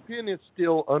Kingpin is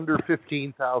still under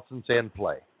 15 thousandths in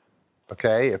play,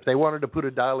 okay, if they wanted to put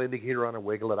a dial indicator on a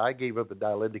wiggle, and I gave up the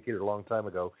dial indicator a long time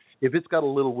ago, if it's got a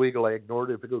little wiggle, I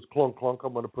ignored it. If it goes clunk, clunk,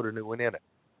 I'm going to put a new one in it.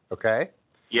 Okay?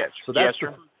 Yes. So that's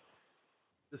yes, sir.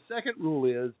 The second rule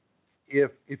is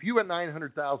if you at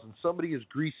 900,000, somebody is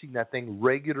greasing that thing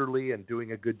regularly and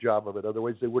doing a good job of it.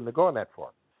 Otherwise, they wouldn't have gone that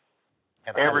far.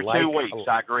 And Every 2 weeks,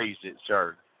 I grease it,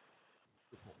 sir.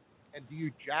 And do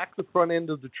you jack the front end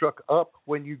of the truck up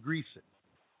when you grease it?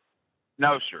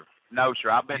 No, sir.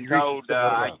 I've been told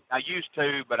I used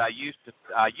to, but I used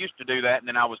to do that, and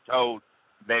then I was told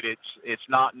that it's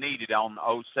not needed on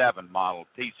the 07 model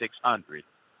T600.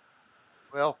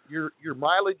 Well, your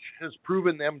mileage has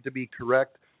proven them to be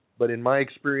correct, but in my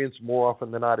experience, more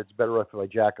often than not, it's better if I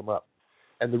jack them up.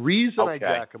 And the reason I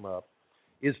jack them up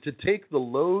is to take the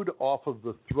load off of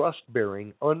the thrust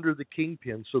bearing under the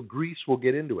Kingpin so grease will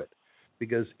get into it.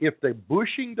 Because if the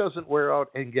bushing doesn't wear out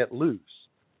and get loose,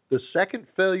 the second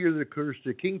failure that occurs to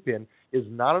the Kingpin is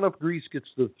not enough grease gets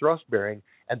to the thrust bearing,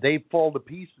 and they fall to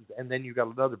pieces, and then you got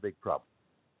another big problem.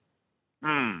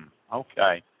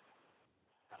 Okay.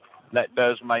 That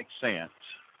does make sense.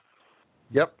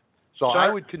 Yep. So sir, I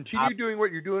would continue doing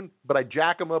what you're doing, but I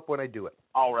jack them up when I do it.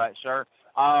 All right, sir.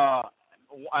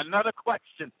 Another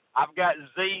question. I've got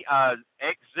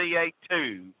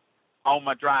XZA2 on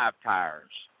my drive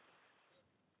tires.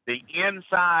 The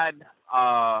inside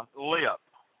lip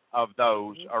of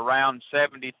those around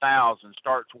 70,000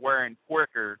 starts wearing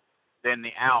quicker than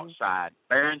the outside.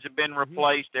 Bearings have been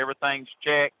replaced. Everything's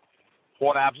checked.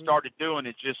 What I've started doing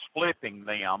is just flipping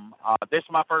them. This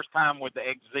is my first time with the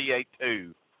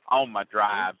XZA2 on my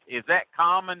drive. Is that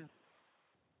common?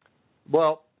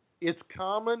 Well, it's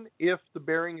common if the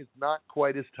bearing is not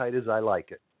quite as tight as I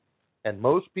like it. And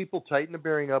most people tighten the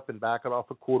bearing up and back it off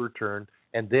a quarter turn,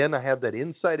 and then I have that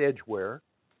inside edge wear.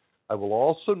 I will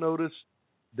also notice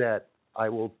that I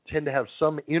will tend to have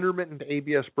some intermittent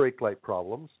ABS brake light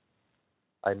problems.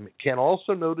 I can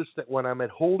also notice that when I'm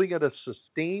holding at a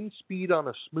sustained speed on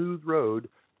a smooth road,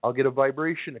 I'll get a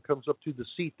vibration that comes up through the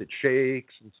seat that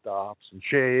shakes and stops and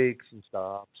shakes and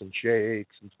stops and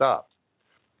shakes and stops.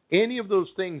 Any of those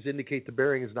things indicate the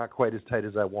bearing is not quite as tight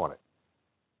as I want it.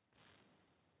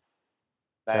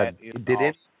 That is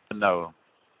awesome to know.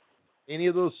 Any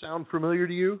of those sound familiar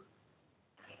to you?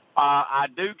 I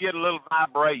do get a little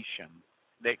vibration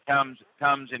that comes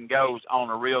and goes on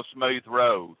a real smooth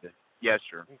road. Yes,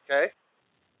 sir. Okay.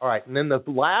 All right. And then the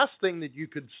last thing that you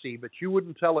could see, but you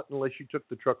wouldn't tell it unless you took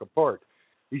the truck apart,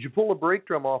 is you pull a brake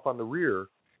drum off on the rear,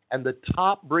 and the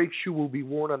top brake shoe will be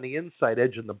worn on the inside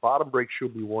edge, and the bottom brake shoe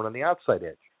will be worn on the outside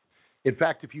edge. In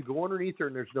fact, if you go underneath there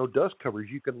and there's no dust covers,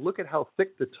 you can look at how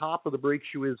thick the top of the brake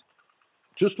shoe is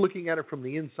just looking at it from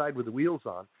the inside with the wheels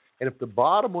on. And if the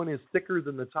bottom one is thicker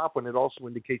than the top one, it also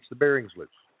indicates the bearing's loose.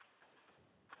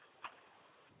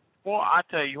 Well, I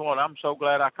tell you what, I'm so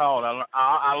glad I called.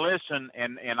 I listen,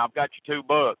 and I've got your 2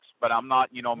 books, but I'm not,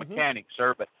 mechanic,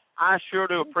 sir. But I sure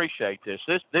do appreciate this.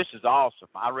 This is awesome.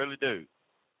 I really do.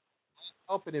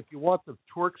 And if you want the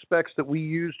torque specs that we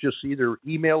use, just either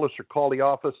email us or call the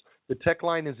office. The tech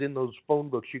line is in those phone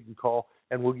books you can call,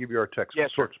 and we'll give you our torque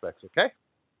specs, okay?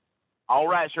 All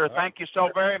right, sir. Thank you so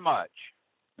very much.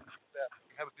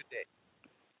 Have a good day.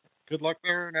 Good luck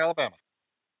there in Alabama.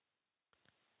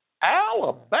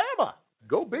 Alabama.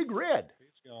 Go Big Red.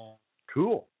 He's gone.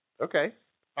 Cool. Okay.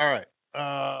 All right.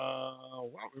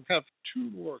 Well, we have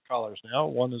 2 more callers now.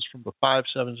 One is from the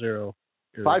 570 area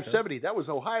 570. That was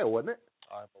Ohio, wasn't it?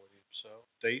 I believe so.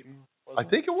 Dayton? I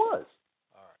think it was.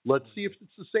 All right. Let's see if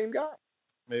it's the same guy.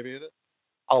 Maybe it is.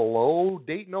 Hello,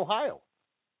 Dayton, Ohio.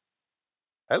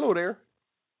 Hello there.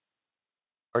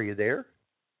 Are you there?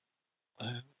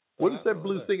 What does that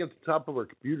blue thing at the top of our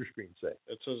computer screen say?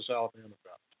 It says Alabama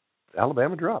dropped.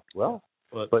 Alabama dropped. Well,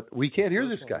 but we can't hear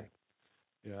this guy.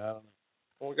 Yeah, I don't know.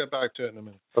 We'll get back to it in a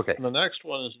minute. Okay. And the next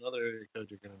one is another area code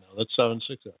you're going to know. That's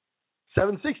 760.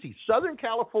 760, Southern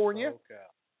California. Okay.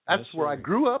 That's where I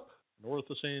grew up. North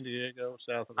of San Diego,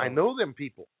 south of. I know them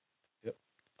people. Yep.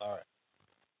 All right.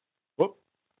 Whoop.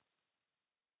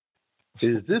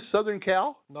 Is this Southern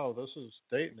Cal? No, this is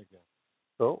Dayton again.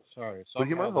 Oh, sorry. Put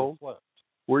him on hold.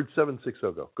 Where'd 760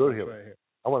 go? Go to him. Right here.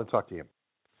 I want to talk to him.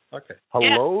 Okay.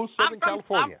 Hello, Southern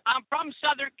California. I'm from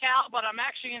Southern Cal, but I'm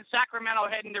actually in Sacramento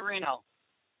heading to Reno.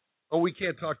 Oh, we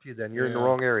can't talk to you then. You're in the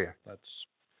wrong area. That's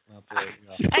not the right.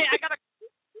 Yeah. Hey, I got a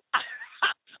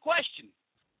question.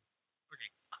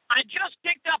 I just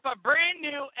picked up a brand new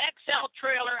XL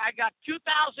trailer. I got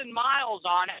 2,000 miles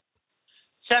on it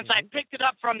since I picked it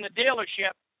up from the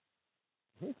dealership.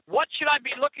 What should I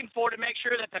be looking for to make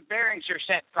sure that the bearings are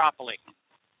set properly?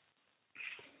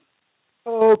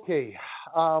 Okay.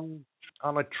 On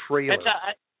a trailer.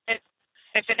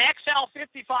 It's an XL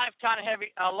 55-ton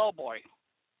heavy low boy.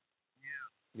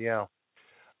 Yeah.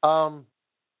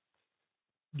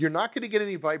 You're not going to get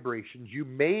any vibrations. You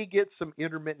may get some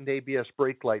intermittent ABS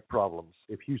brake light problems.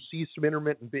 If you see some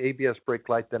intermittent ABS brake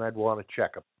light, then I'd want to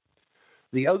check them.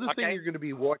 The other thing you're going to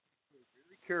be watching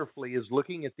very carefully is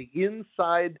looking at the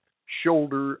inside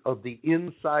shoulder of the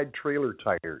inside trailer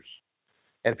tires.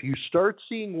 And if you start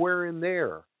seeing wear in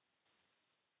there,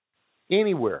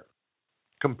 anywhere,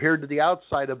 compared to the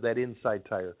outside of that inside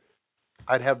tire,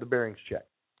 I'd have the bearings checked.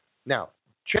 Now,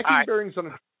 checking bearings on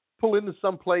a pull into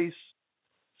someplace,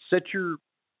 set your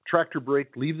tractor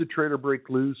brake, leave the trailer brake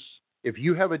loose. If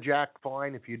you have a jack,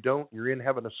 fine. If you don't, you're in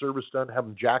having a service done, have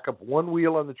them jack up one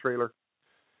wheel on the trailer,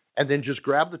 and then just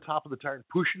grab the top of the tire and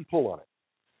push and pull on it.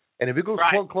 And if it goes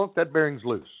clunk, clunk, that bearing's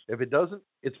loose. If it doesn't,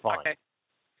 it's fine. Okay.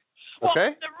 Well,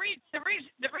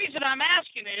 the reason I'm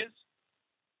asking is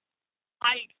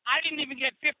I didn't even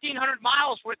get 1,500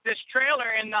 miles with this trailer,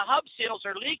 and the hub seals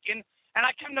are leaking, and I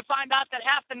come to find out that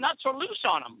half the nuts are loose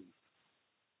on them.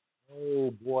 Oh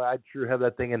boy, I'd sure have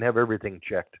that thing and have everything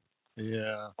checked.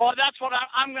 Yeah. Well, that's what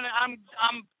I'm gonna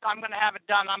have it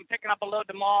done. I'm picking up a load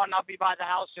tomorrow, and I'll be by the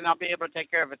house, and I'll be able to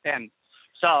take care of it then.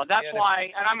 So that's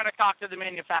why, and I'm going to talk to the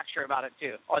manufacturer about it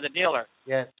too, or the dealer.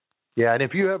 Yeah. Yeah, and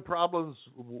if you have problems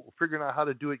figuring out how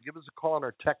to do it, give us a call on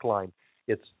our tech line.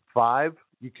 It's 5.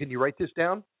 Can you write this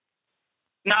down?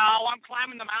 No, I'm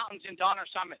climbing the mountains in Donner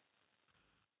Summit.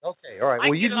 Okay, all right.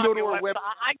 Well, you can go to our website.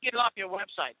 I get it off your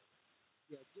website.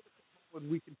 Yeah, give us a call and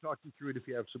we can talk you through it if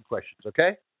you have some questions,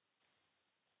 okay?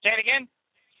 Say it again?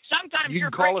 Sometimes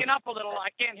you're breaking up a little.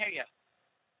 I can't hear you.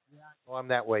 Yeah, well, I'm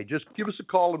that way. Just give us a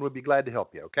call and we'll be glad to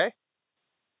help you, okay?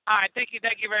 All right, thank you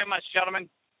very much, gentlemen.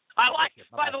 By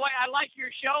the way, I like your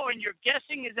show, and your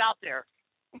guessing is out there.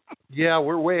 Yeah,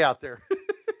 we're way out there.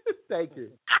 Thank you.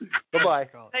 Bye-bye.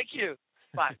 Thank you.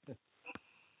 Bye.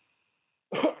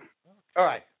 All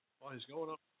right. Well, he's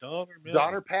going up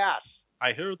Donner Pass.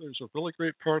 I hear there's a really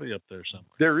great party up there somewhere.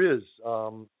 There is.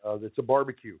 It's a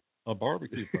barbecue. A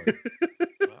barbecue party.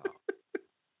 Wow.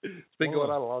 It's been going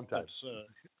on a long time.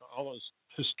 It's almost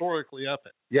historically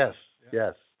epic. Yes.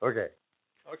 Yes. Okay.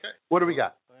 Okay. What do we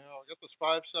got? I'll get this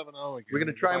 570 again. We're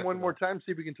going to try him one more time,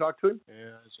 see if we can talk to him.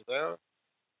 Yeah, is he there?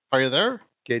 Are you there?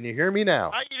 Can you hear me now?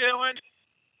 How you doing?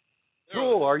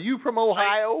 Cool. Are you from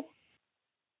Ohio?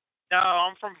 No,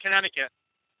 I'm from Connecticut.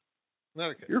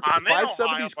 Connecticut. You're from I'm in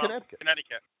 570 Ohio, is Connecticut.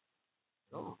 Connecticut.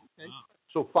 Oh, okay.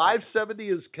 So 570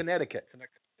 is Connecticut.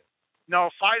 No,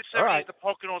 570 right. is the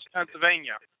Poconos,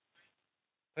 Pennsylvania.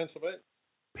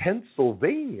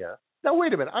 Pennsylvania? Now,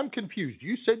 wait a minute. I'm confused.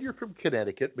 You said you're from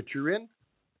Connecticut, but you're in,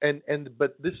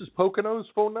 but this is Poconos'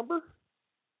 phone number?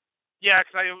 Yeah,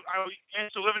 because I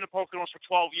used to live in the Poconos for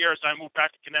 12 years. I moved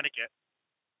back to Connecticut.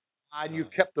 And you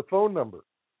kept the phone number.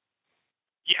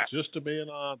 Yes. Just to be an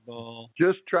oddball.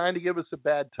 Just trying to give us a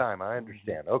bad time. I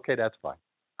understand. Okay, that's fine.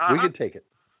 Uh-huh. We can take it.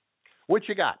 What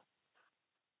you got?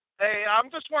 Hey, I'm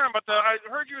just wondering about I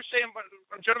heard you were saying,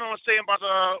 a gentleman was saying about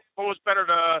what was better,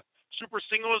 the super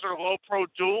singles or low pro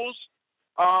duals.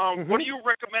 What do you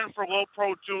recommend for low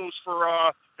pro duals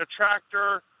for the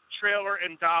tractor, trailer,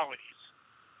 and dollies?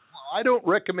 I don't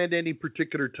recommend any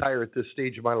particular tire at this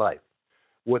stage of my life.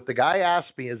 What the guy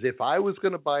asked me is if I was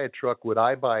going to buy a truck, would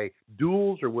I buy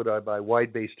duals or would I buy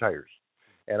wide base tires?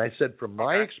 And I said, from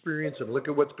my experience and look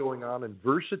at what's going on in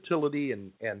versatility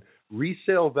and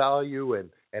resale value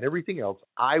and everything else,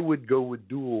 I would go with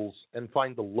duals and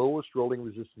find the lowest rolling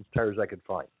resistance tires I could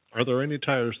find. Are there any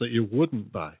tires that you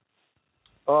wouldn't buy?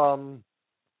 Are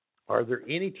there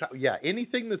any? Yeah,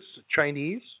 anything that's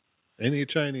Chinese. Any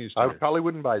Chinese tires? I probably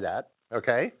wouldn't buy that.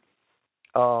 Okay.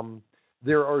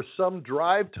 There are some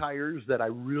drive tires that I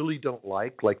really don't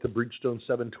like the Bridgestone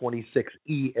 726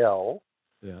 EL.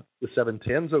 Yeah. The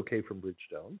 710's okay from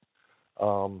Bridgestone.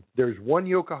 There's one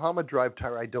Yokohama drive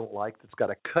tire I don't like that's got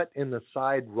a cut in the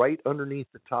side right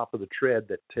underneath the top of the tread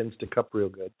that tends to cup real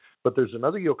good. But there's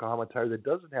another Yokohama tire that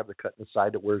doesn't have the cut in the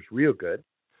side that wears real good.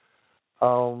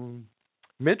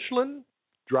 Michelin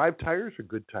drive tires are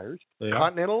good tires.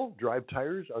 Continental drive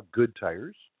tires are good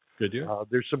tires. Goodyear?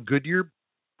 There's some Goodyear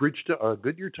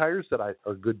Goodyear tires that are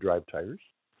good drive tires.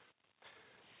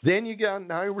 Then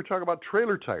now we're talking about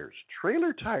trailer tires.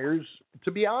 Trailer tires,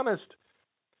 to be honest,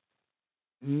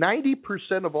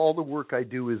 90% of all the work I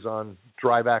do is on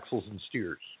drive axles and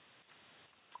steers.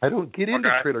 I don't get into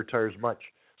trailer tires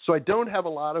much, so I don't have a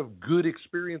lot of good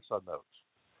experience on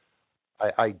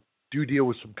those. I do deal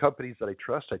with some companies that I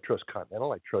trust. I trust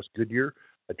Continental. I trust Goodyear.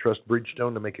 I trust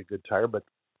Bridgestone to make a good tire, but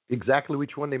exactly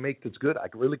which one they make that's good, I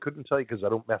really couldn't tell you because I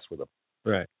don't mess with them.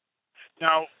 Right.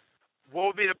 Now, what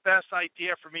would be the best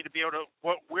idea for me to be able to,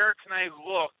 where can I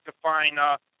look to find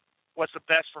what's the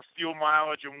best for fuel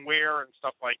mileage and wear and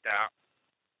stuff like that?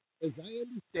 As I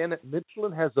understand it,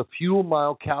 Michelin has a fuel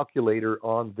mile calculator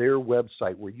on their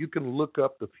website where you can look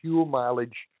up the fuel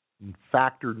mileage and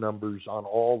factor numbers on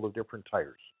all the different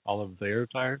tires. All of their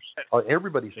tires?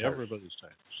 Everybody's tires. Everybody's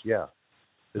tires. Yeah.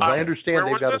 As I understand,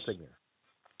 they've got this? a thing there.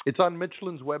 It's on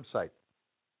Michelin's website.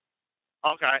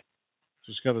 Okay.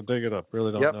 Just got to dig it up.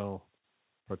 Really don't know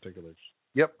particulars.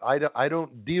 Yep. I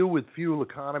don't deal with fuel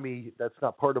economy. That's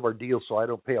not part of our deal, so I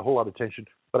don't pay a whole lot of attention.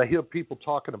 But I hear people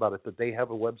talking about it, that they have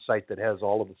a website that has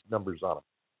all of its numbers on it.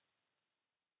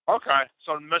 Okay.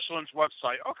 So Michelin's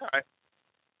website. Okay.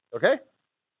 Okay?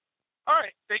 All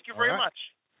right. Thank you very much.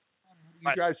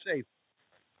 You drive safe.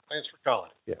 Thanks for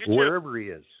calling. Yeah. Wherever he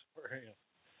is.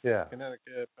 Yeah.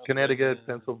 Connecticut,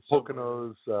 Pennsylvania,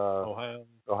 Poconos,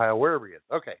 Ohio, wherever he is.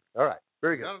 Okay. All right.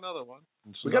 Very good. We got another one.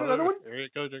 We got another one? There you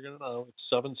go. You're going to know. It's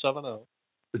 770.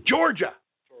 Georgia.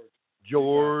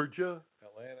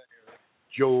 Atlanta.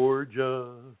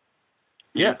 Georgia.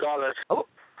 Yeah. You got it. Oh.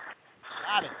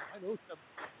 Got it. I know something.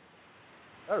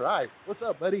 All right. What's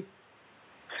up, buddy?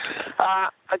 I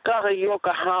got a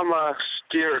Yokohama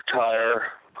steer tire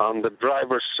on the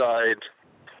driver's side.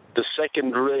 The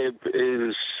second rib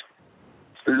is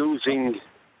losing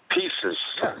pieces.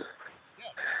 Yeah.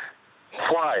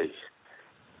 Why?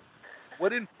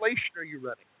 What inflation are you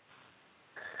running?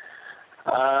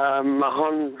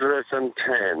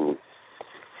 110.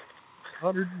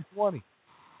 120.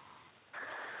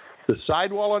 The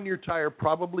sidewall on your tire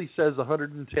probably says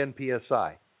 110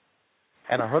 psi.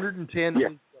 And 110 is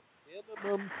the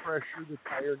minimum pressure the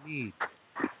tire needs.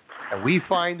 And we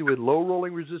find with low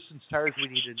rolling resistance tires, we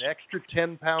need an extra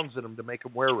 10 pounds in them to make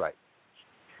them wear right.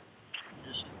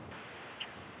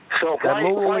 So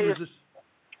why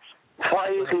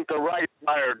isn't the right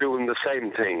tire doing the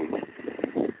same thing?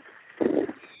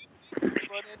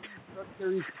 Front end of your truck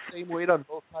carries the same weight on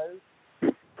both tires?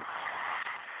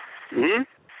 Hmm?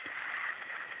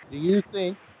 Do you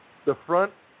think the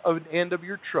front end of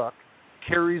your truck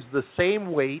carries the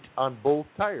same weight on both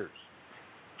tires?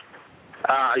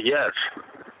 Yes.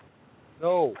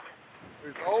 No.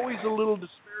 There's always a little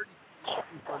disparity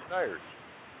between front tires.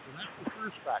 So that's the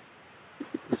first factor.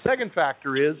 The second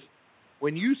factor is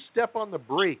when you step on the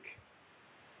brake,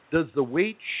 does the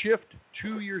weight shift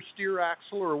to your steer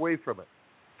axle or away from it?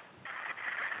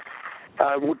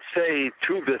 I would say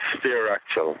to the steer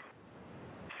axle.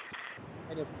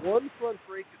 And if one front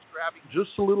brake is grabbing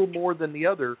just a little more than the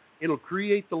other, it'll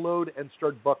create the load and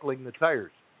start buckling the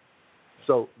tires.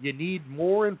 So you need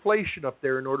more inflation up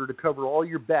there in order to cover all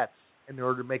your bets and in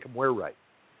order to make them wear right.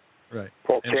 Right.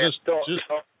 Okay. And just doesn't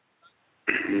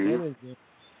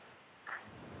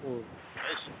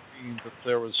mean that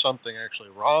there was something actually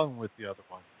wrong with the other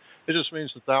one. It just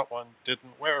means that one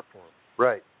didn't wear poorly.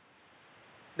 Right.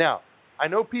 Now, I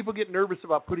know people get nervous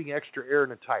about putting extra air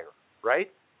in a tire,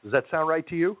 right? Does that sound right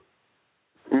to you?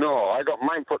 No, I don't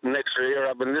mind putting extra air.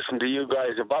 I've been listening to you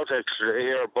guys about extra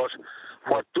air, but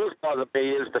what does bother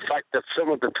me is the fact that some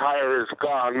of the tire is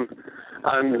gone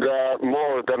and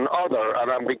more than other, and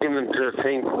I'm beginning to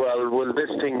think, well, will this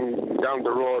thing down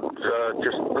the road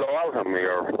just blow out on me,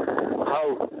 or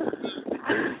how?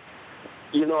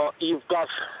 You know, you've got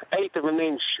 1/8 of an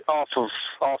inch off of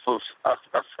a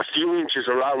few inches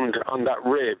around on that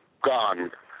rib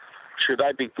gone. Should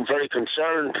I be very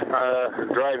concerned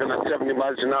driving at 70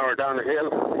 miles an hour down a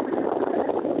hill?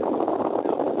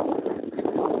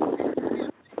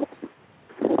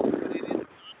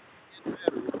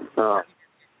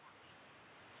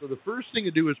 So the first thing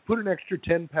to do is put an extra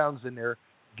 10 pounds in there,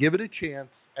 give it a chance,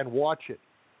 and watch it.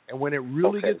 And when it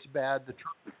really gets bad, the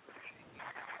truck will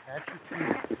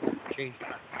change.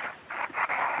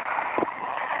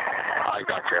 I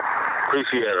got you.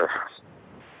 Appreciate it.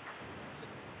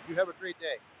 You have a great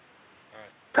day. All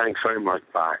right. Thanks very much.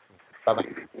 Bye. Bye-bye.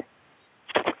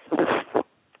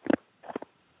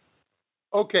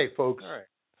 Okay, folks. All right.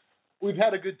 We've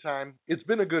had a good time. It's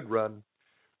been a good run.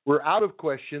 We're out of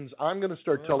questions. I'm going to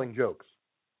start telling jokes.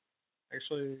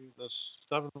 Actually, the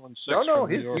 716. No,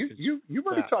 from New York you've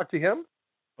already talked to him.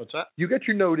 What's that? You got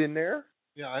your note in there.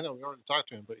 Yeah, I know. We already talked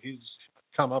to him, but he's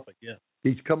come up again.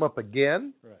 He's come up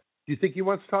again? Right. Do you think he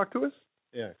wants to talk to us?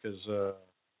 Yeah,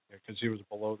 because he was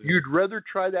below the... You'd rather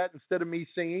try that instead of me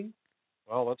singing?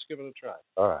 Well, let's give it a try.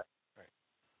 All right.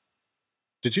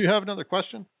 Did you have another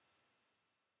question?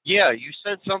 Yeah, you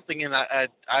said something, and I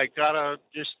gotta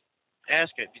just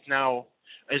ask it. Now,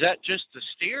 is that just the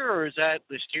steer, or is that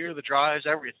the steer, the drives,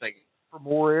 everything? For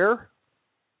more air?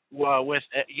 Well, with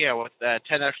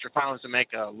 10 extra pounds to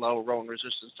make a low rolling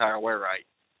resistance tire wear right.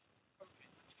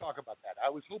 Let's talk about that. I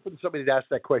was hoping somebody would ask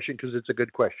that question because it's a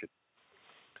good question.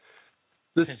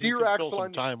 The steer axle. Kill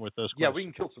some time with this. Yeah, we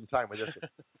can kill some time with this one.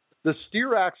 The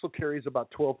steer axle carries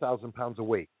about 12,000 pounds of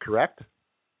weight, correct?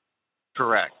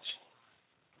 Correct.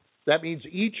 That means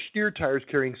each steer tire is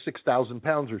carrying 6,000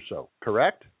 pounds or so,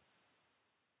 correct?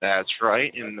 That's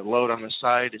right, and the load on the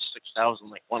side is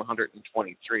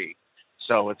 6,123.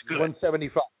 So it's good.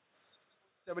 175.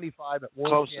 175 at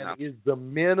 110 is the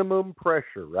minimum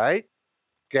pressure, right?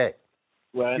 Okay.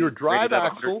 Your drive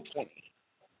axle.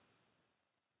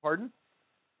 Pardon?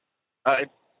 I'm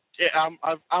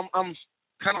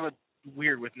kind of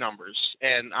weird with numbers,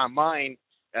 and on mine,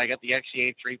 I got the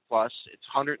XCA 3 Plus. It's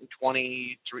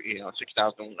 123,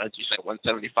 6,000, as you said,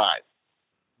 175.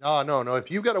 No. If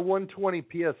you've got a 120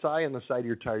 PSI on the side of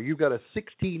your tire, you've got a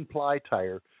 16-ply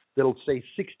tire that'll say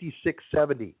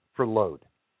 6670 for load.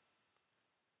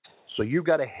 So you've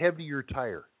got a heavier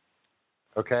tire.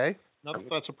 Okay? Not that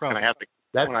that's a problem.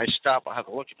 When I stop, I'll have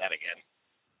to look at that again.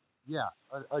 Yeah.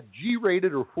 A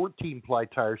G-rated or 14-ply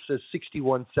tire says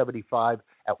 6175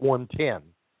 at 110.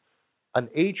 An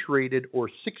H-rated or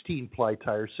 16-ply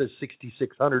tire says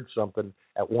 6600 something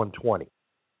at 120.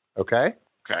 Okay?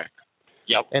 Okay.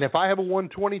 Yep. And if I have a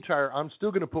 120 tire, I'm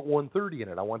still going to put 130 in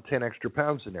it. I want 10 extra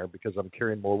pounds in there because I'm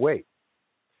carrying more weight.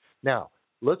 Now,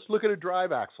 let's look at a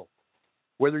drive axle.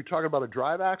 Whether you're talking about a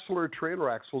drive axle or a trailer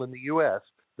axle in the U.S.,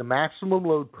 the maximum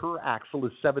load per axle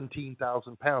is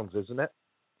 17,000 pounds, isn't it?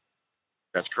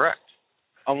 That's correct.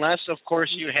 Unless, of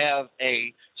course, you have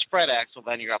a spread axle,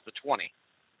 then you're up to 20.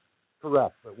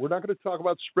 Correct. But we're not going to talk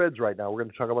about spreads right now. We're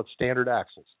going to talk about standard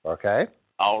axles, okay?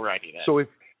 All righty then. So if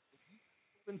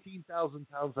 17,000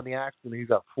 pounds on the axle and you've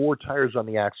got 4 tires on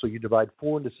the axle, you divide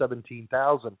 4 into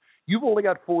 17,000, you've only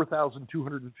got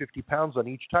 4,250 pounds on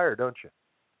each tire, don't you?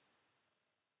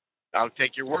 I'll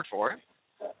take your word for it.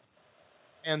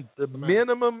 And the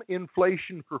minimum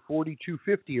inflation for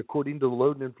 4250, according to the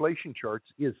load and inflation charts,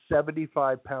 is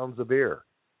 75 pounds of air.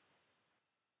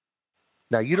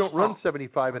 Now, you don't run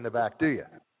 75 in the back, do you?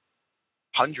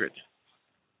 100.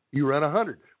 You run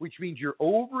 100, which means you're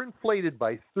overinflated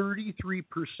by 33%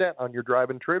 on your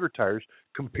drive and trailer tires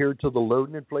compared to the load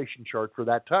and inflation chart for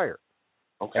that tire.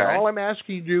 Okay. And all I'm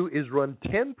asking you to do is run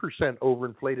 10%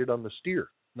 overinflated on the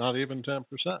steer. Not even 10%.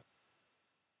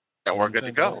 And we're good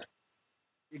to go.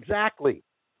 Exactly.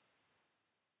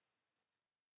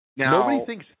 Now, nobody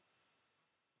thinks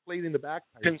inflating the back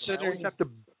tires. Considering,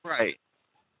 right.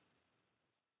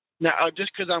 Now,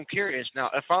 just because I'm curious, now,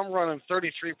 if I'm running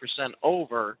 33%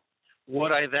 over,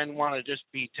 would I then want to just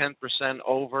be 10%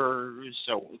 over,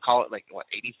 so we call it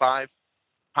 85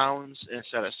 pounds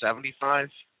instead of 75?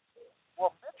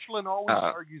 Well, Michelin always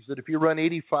argues that if you run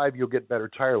 85, you'll get better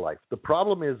tire life. The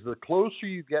problem is the closer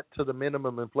you get to the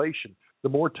minimum inflation, the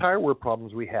more tire wear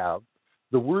problems we have,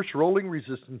 the worse rolling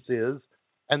resistance is,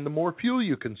 and the more fuel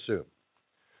you consume.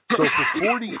 So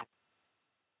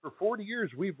for 40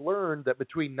 years, we've learned that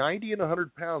between 90 and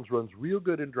 100 pounds runs real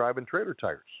good in driving trailer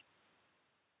tires.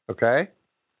 Okay?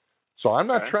 So I'm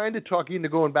not trying to talk you into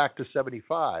going back to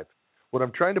 75. What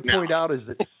I'm trying to point out is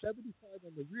that 75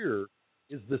 on the rear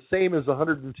is the same as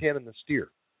 110 in the steer.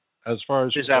 As far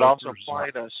as does that also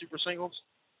apply to super singles?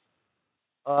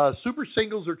 Super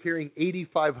singles are carrying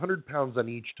 8,500 pounds on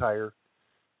each tire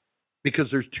because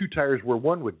there's two tires where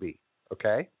one would be.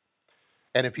 Okay?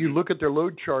 And if you look at their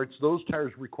load charts, those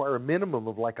tires require a minimum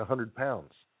of like 100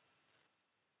 pounds.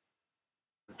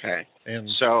 Okay. And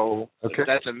so if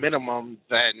that's a minimum,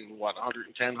 then what,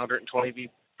 110, 120 be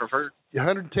preferred?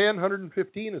 110,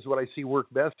 115 is what I see work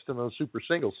best in those super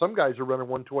singles. Some guys are running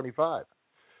 125.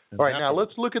 All right, now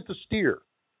let's look at the steer.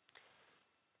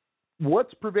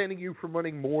 What's preventing you from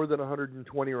running more than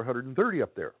 120 or 130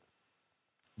 up there?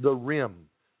 The rim.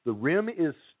 The rim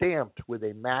is stamped with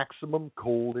a maximum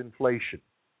cold inflation.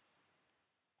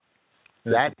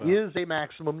 That is a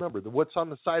maximum number. What's on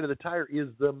the side of the tire is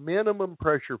the minimum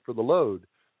pressure for the load,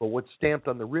 but what's stamped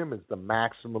on the rim is the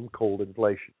maximum cold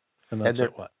inflation. And that's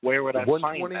what? Where would I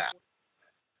find that?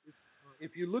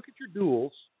 If you look at your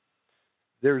duals,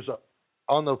 there's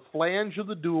on the flange of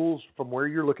the duals from where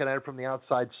you're looking at it from the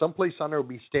outside, someplace on there will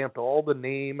be stamped all the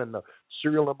name and the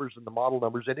serial numbers and the model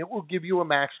numbers, and it will give you a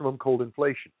maximum cold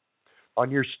inflation.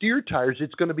 On your steer tires,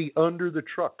 it's going to be under the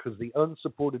truck because the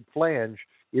unsupported flange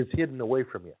is hidden away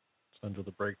from you. It's under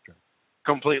the brake trim.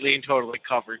 Completely and totally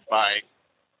covered by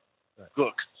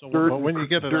gook. So when you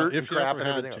get it dirt if and you crap ever and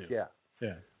had everything to. else,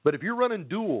 Yeah. But if you're running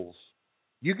duals,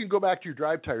 you can go back to your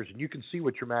drive tires and you can see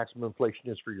what your maximum inflation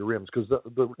is for your rims because the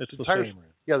tires, same rim.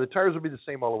 Yeah, the tires will be the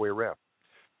same all the way around.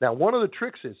 Now, one of the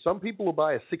tricks is some people will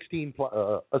buy a 16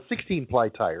 ply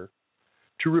tire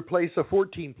to replace a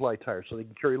 14 ply tire so they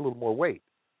can carry a little more weight.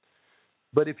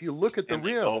 But if you look at the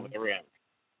rim,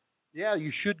 yeah,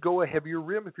 you should go a heavier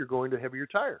rim if you're going to a heavier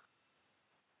tire.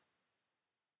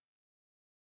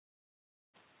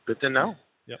 Good to know.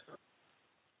 Yep.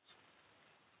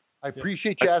 I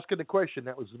appreciate you asking the question.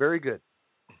 That was very good.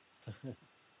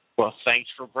 Well, thanks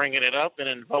for bringing it up and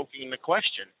invoking the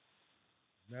question.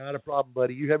 Not a problem,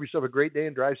 buddy. You have yourself a great day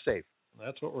and drive safe.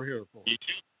 That's what we're here for. You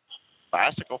too.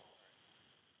 Bicycle.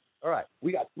 All right,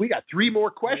 we got three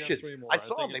more questions. I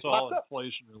saw them; they popped up.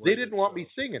 They didn't want me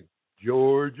singing.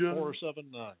 Georgia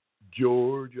 479.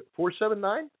 Georgia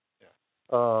 479. Yeah.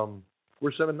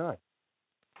 479.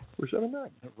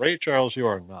 479. Ray Charles, you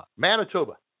are not.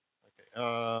 Manitoba.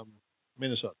 Okay.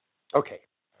 Minnesota. Okay.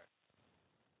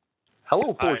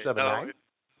 Hello, 479.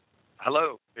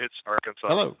 Hello, it's Arkansas.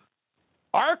 Hello.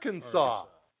 Arkansas.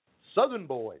 Southern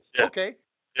boys. Yes. Okay.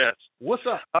 Yes. What's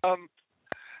up?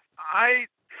 I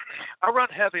run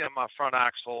heavy on my front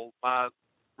axle. My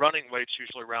running weight's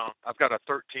usually around, I've got a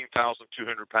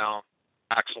 13,200 pound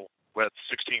axle with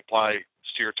 16 ply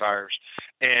steer tires.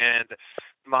 And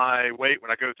my weight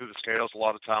when I go through the scales a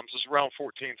lot of times is around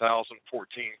 14,000,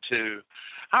 14,200.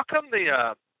 How come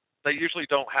they usually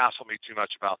don't hassle me too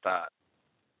much about that?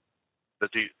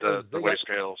 The weigh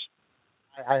scales.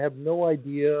 I have no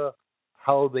idea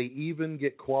how they even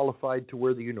get qualified to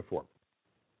wear the uniform.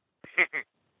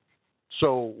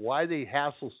 So why they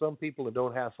hassle some people and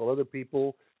don't hassle other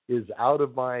people is out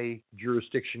of my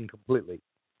jurisdiction completely.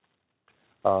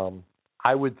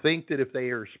 I would think that if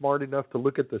they are smart enough to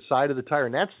look at the side of the tire,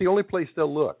 and that's the only place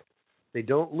they'll look. They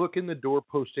don't look in the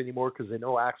doorpost anymore because they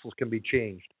know axles can be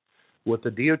changed. What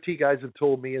the DOT guys have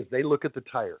told me is they look at the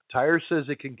tire. Tire says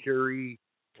it can carry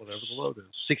whatever the load is,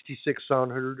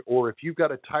 6,600, or if you've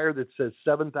got a tire that says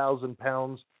 7,000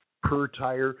 pounds per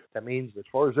tire, that means as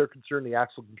far as they're concerned, the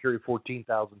axle can carry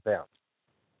 14,000 pounds.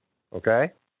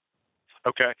 Okay?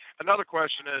 Okay. Another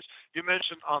question is, you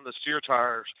mentioned on the steer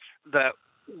tires that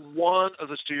one of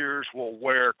the steers will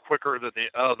wear quicker than the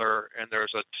other, and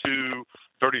there's a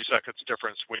 30 seconds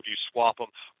difference when you swap them.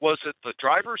 Was it the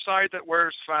driver's side that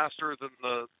wears faster than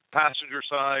the passenger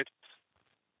side?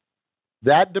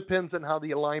 That depends on how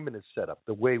the alignment is set up.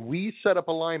 The way we set up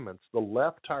alignments, the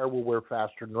left tire will wear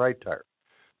faster than the right tire.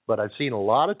 But I've seen a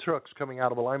lot of trucks coming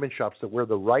out of alignment shops that wear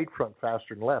the right front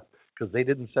faster than left because they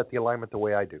didn't set the alignment the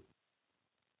way I do.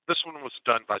 This one was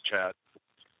done by Chad.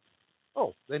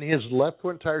 Oh, then his left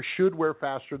front tire should wear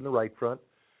faster than the right front.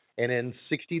 And in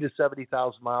 60 to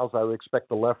 70,000 miles, I would expect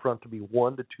the left front to be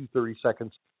 1 to 2 30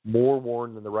 seconds more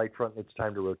worn than the right front, and it's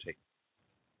time to rotate.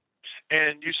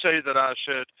 And you say that I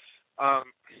should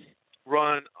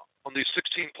run on these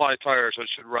 16-ply tires, I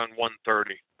should run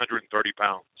 130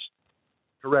 pounds.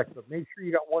 Correct, but make sure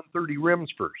you got 130 rims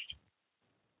first.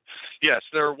 Yes,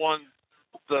 the rims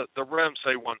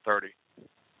say 130.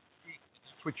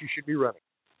 what you should be running.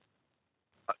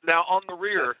 Now, on the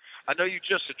rear, I know you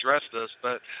just addressed this,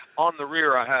 but on the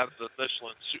rear, I have the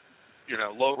Michelin,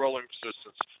 low rolling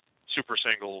resistance super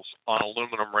singles on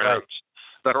aluminum rims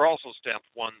that are also stamped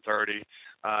 130.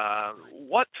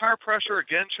 What tire pressure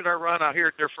again should I run? I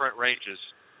hear different ranges.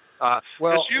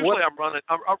 Well, usually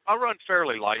I run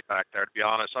fairly light back there, to be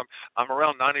honest. I'm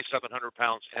around 9,700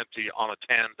 pounds empty on a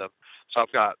tandem, so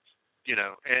I've got,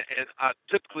 and I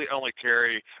typically only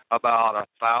carry about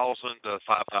 1,000 to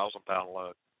 5,000 pound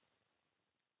load.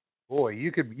 Boy,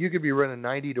 you could be running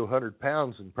 90 to 100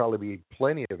 pounds and probably be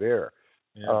plenty of air.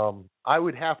 Yeah. I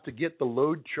would have to get the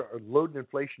load and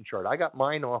inflation chart. I got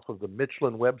mine off of the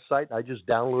Michelin website. I just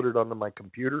downloaded it onto my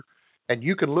computer, and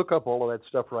you can look up all of that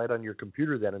stuff right on your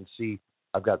computer then and see,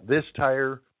 I've got this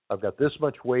tire, I've got this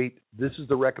much weight, this is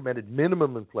the recommended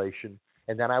minimum inflation,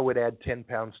 and then I would add 10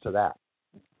 pounds to that.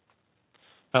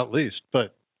 At least,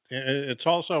 but it's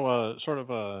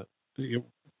also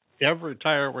every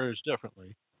tire wears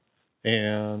differently.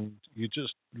 And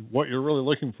what you're really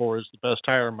looking for is the best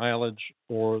tire mileage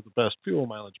or the best fuel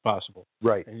mileage possible.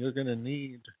 Right. And you're going to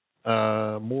need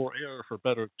more air for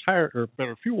better tire or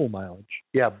better fuel mileage.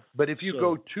 Yeah, but if you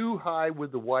go too high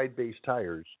with the wide base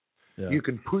tires, you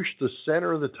can push the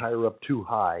center of the tire up too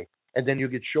high, and then you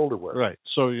get shoulder wear. Right.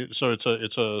 So it's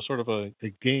a sort of a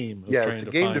game. It's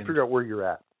a game to figure out where you're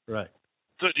at. Right.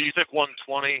 So do you think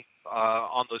 120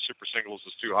 on the super singles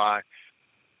is too high?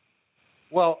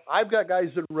 Well, I've got guys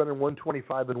that are running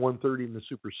 125 and 130 in the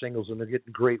super singles, and they're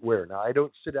getting great wear. Now, I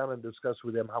don't sit down and discuss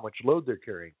with them how much load they're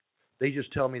carrying. They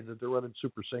just tell me that they're running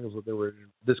super singles, that they were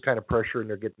in this kind of pressure, and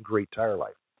they're getting great tire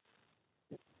life.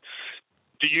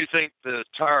 Do you think the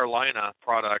Tire Liner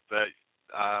product that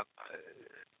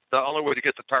the only way to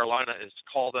get the Tire Liner is to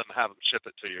call them and have them ship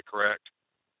it to you, correct?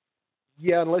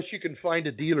 Yeah, unless you can find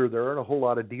a dealer. There aren't a whole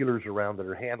lot of dealers around that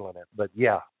are handling it, but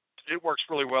yeah. It works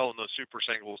really well in the super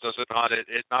singles, does it not?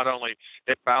 It not only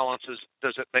it balances.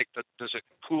 Does it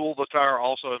cool the tire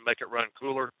also and make it run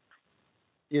cooler?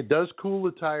 It does cool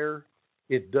the tire.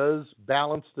 It does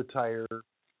balance the tire.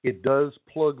 It does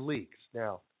plug leaks.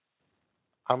 Now,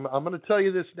 I'm going to tell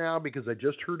you this now because I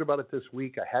just heard about it this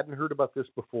week. I hadn't heard about this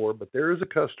before, but there is a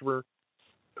customer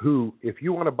who, if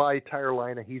you want to buy Tire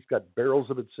Liner, he's got barrels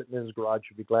of it sitting in his garage.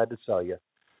 He'd be glad to sell you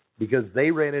because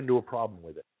they ran into a problem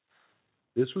with it.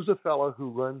 This was a fellow who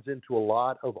runs into a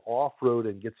lot of off-road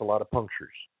and gets a lot of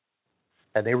punctures.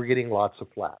 And they were getting lots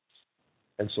of flats.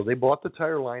 And so they bought the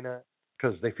Tire Liner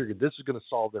because they figured this is going to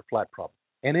solve their flat problem.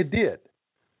 And it did.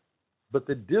 But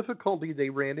the difficulty they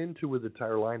ran into with the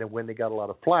Tire Liner when they got a lot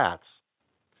of flats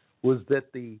was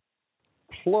that the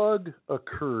plug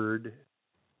occurred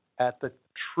at the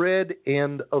tread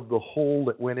end of the hole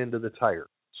that went into the tire.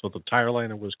 So the Tire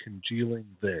Liner was congealing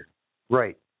there.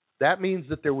 Right. That means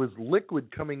that there was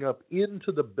liquid coming up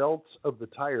into the belts of the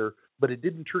tire, but it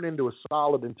didn't turn into a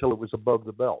solid until it was above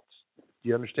the belts. Do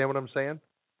you understand what I'm saying?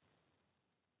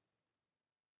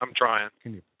 I'm trying.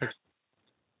 Can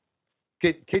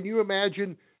you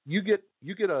imagine you get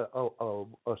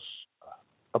a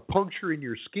puncture in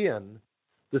your skin,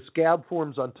 the scab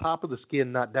forms on top of the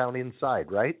skin, not down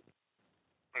inside, right?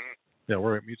 Yeah,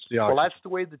 where it meets the oxygen. Well, that's the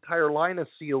way the Tire Liner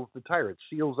seals the tire. It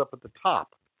seals up at the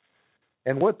top.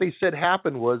 And what they said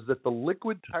happened was that the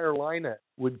liquid Tire Liner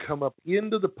would come up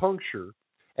into the puncture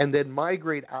and then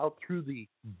migrate out through the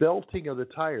belting of the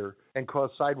tire and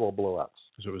cause sidewall blowouts.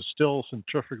 So it was still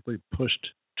centrifugally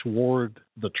pushed toward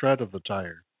the tread of the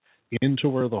tire into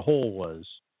where the hole was,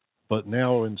 but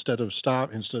now instead of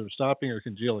stopping or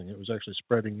congealing, it was actually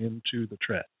spreading into the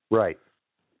tread. Right.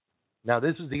 Now,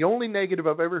 this is the only negative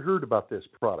I've ever heard about this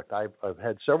product. I've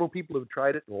had several people who've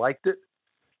tried it and liked it.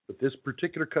 But this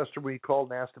particular customer, he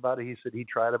called and asked about it. He said he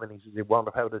tried them, and he said he wound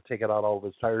up having to take it out all of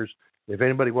his tires. If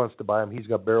anybody wants to buy them, he's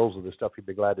got barrels of this stuff. He'd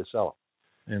be glad to sell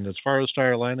them. And as far as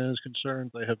Tire Liner is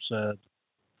concerned, they have said,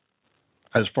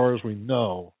 as far as we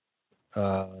know,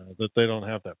 that they don't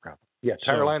have that problem. Yeah,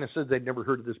 Tire Liner says they've never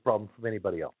heard of this problem from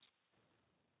anybody else.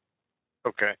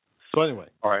 Okay. So anyway.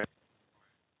 All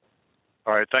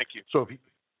right, thank you. So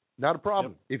not a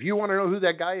problem. Yep. If you want to know who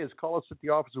that guy is, call us at the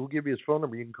office. We'll give you his phone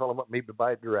number. You can call him up, maybe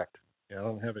buy it direct. Yeah, I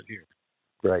don't have it here.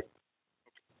 Right.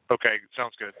 Okay,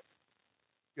 sounds good.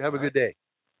 You have a good day.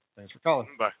 Thanks for calling.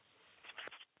 Bye.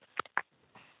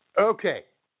 Okay.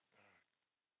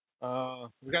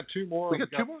 We got two more. We got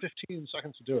 15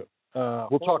 seconds to do it.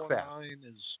 We'll talk fast.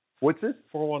 What's this?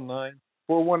 419.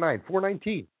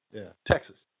 419. Yeah.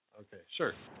 Texas. Okay,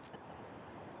 sure.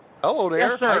 Hello there.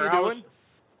 Yes, sir. How you doing?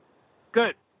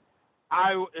 Good.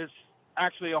 It's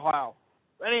actually Ohio.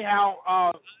 Anyhow,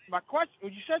 my question,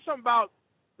 you said something about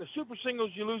the super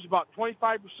singles, you lose about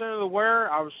 25% of the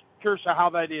wear. I was curious how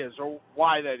that is or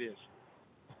why that is.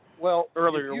 Well,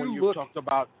 earlier when you talked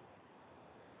about.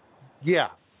 Yeah.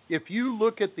 If you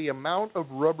look at the amount of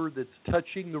rubber that's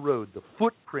touching the road, the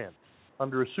footprint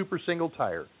under a super single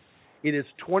tire, it is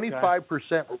 25%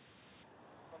 on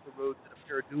the road than a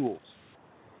pair of duals.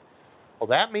 Well,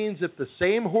 that means if the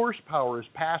same horsepower is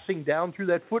passing down through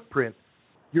that footprint,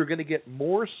 you're going to get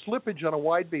more slippage on a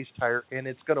wide base tire, and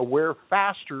it's going to wear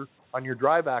faster on your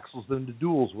drive axles than the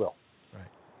duals will. Right.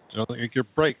 So like your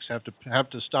brakes have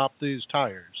to stop these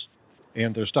tires,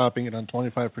 and they're stopping it on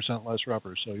 25% less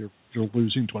rubber. So you're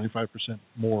losing 25%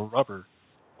 more rubber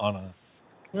on a.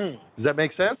 Does that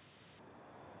make sense?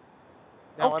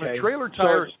 Now on a trailer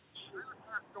tire, trailer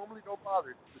tires normally don't bother.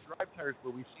 It's the drive tires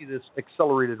where we see this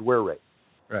accelerated wear rate.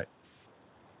 Right.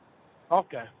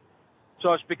 Okay.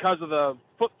 So it's because of the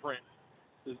footprint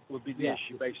would be the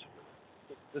issue, basically.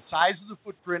 The size of the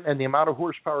footprint and the amount of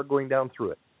horsepower going down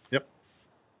through it. Yep.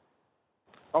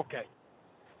 Okay.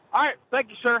 All right. Thank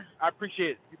you, sir. I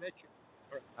appreciate it. You betcha.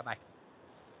 All right. Bye-bye.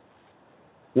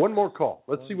 One more call.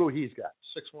 Let's see what he's got.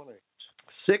 618.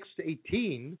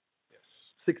 618. Yes.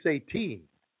 618.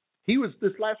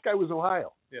 This last guy was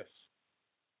Ohio. Yes.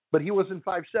 But he was in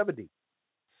 570.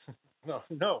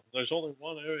 No. There's only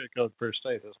one area code per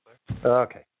state, isn't there?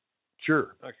 Okay.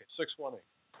 Sure. Okay. 618.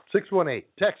 618.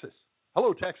 Texas.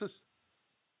 Hello, Texas.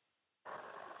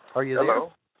 Are you there?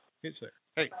 Hello. He's there.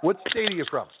 Hey. What state are you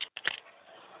from?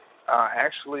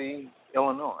 Actually,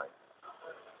 Illinois.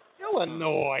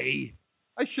 Illinois.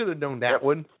 I should have known that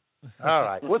one. All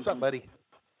right. What's up, buddy?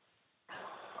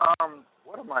 I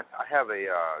have a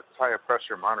tire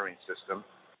pressure monitoring system,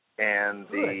 and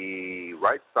the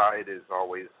right side is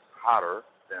always hotter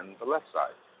than the left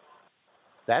side.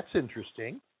 That's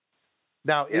interesting.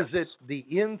 Now, Yes. is it the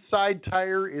inside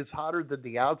tire is hotter than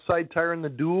the outside tire in the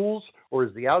duals, or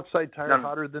is the outside tire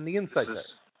hotter than the inside tire?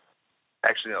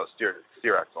 Actually, no,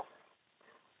 steer axle.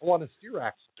 Oh, on a steer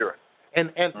axle. Sure.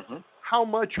 And how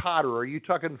much hotter? Are you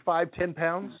talking 5-10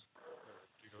 pounds?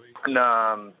 And,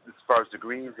 as far as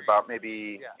degrees, about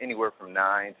maybe anywhere from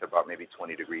 9 to about maybe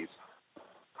 20 degrees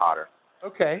hotter.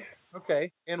 Okay.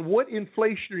 And what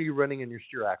inflation are you running in your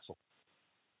steer axle?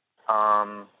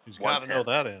 He's got to know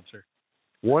that answer.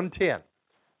 110.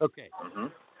 Okay. Mm-hmm.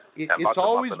 It's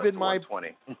always been my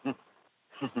 120.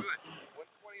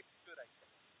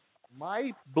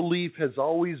 My belief has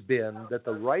always been that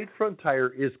the right front tire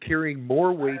is carrying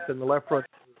more weight than the left front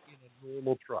tire in a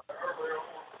normal truck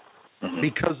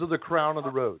because of the crown of the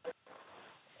road.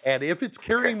 And if it's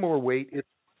carrying more weight, it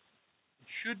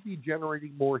should be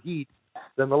generating more heat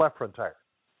than the left front tire.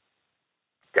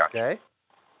 Gotcha. Okay?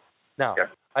 Now,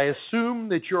 I assume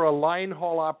that you're a line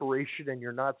haul operation and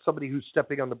you're not somebody who's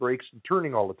stepping on the brakes and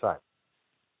turning all the time.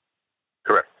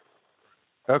 Correct.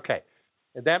 Okay.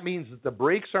 And that means that the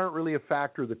brakes aren't really a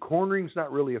factor. The cornering's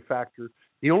not really a factor.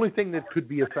 The only thing that could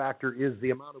be a factor is the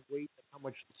amount of weight and how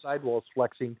much the sidewall is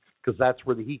flexing, because that's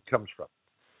where the heat comes from.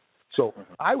 So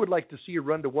I would like to see you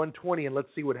run to 120, and let's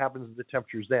see what happens with the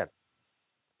temperatures then.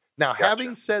 Now,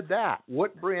 having said that,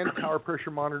 what brand tire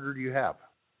pressure monitor do you have?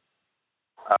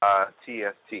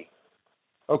 TST.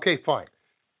 Okay, fine.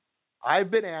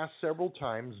 I've been asked several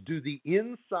times, do the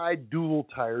inside dual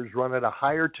tires run at a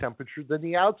higher temperature than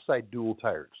the outside dual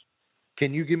tires?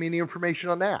 Can you give me any information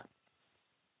on that?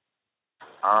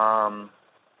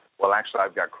 Well, actually,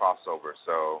 I've got crossover,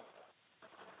 so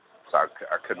I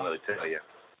couldn't really tell you.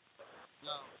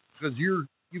 Because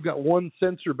you've got one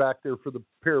sensor back there for the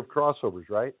pair of crossovers,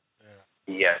 right?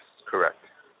 Yes, correct.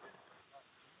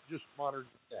 Just monitor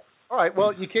that. All right.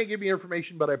 Well, you can't give me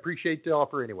information, but I appreciate the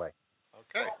offer anyway.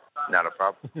 Okay. Not a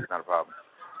problem. Not a problem.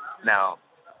 Now,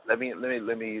 let me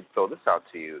throw this out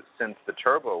to you. Since the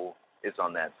turbo is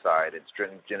on that side, it's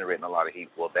generating a lot of heat.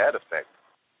 Will that affect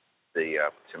the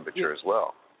temperature as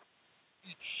well?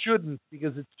 It shouldn't,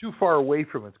 because it's too far away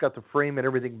from it. It's got the frame and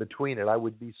everything between it. I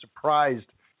would be surprised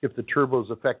if the turbo is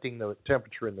affecting the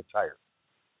temperature in the tire.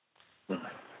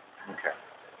 Okay.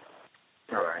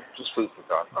 All right. Just food for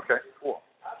thought. Okay. Cool.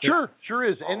 Sure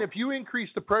is. And if you increase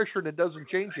the pressure and it doesn't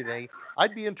change anything,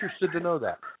 I'd be interested to know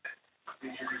that.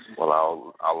 Well,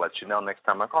 I'll let you know next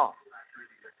time I call.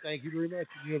 Thank you very much.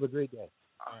 You have a great day.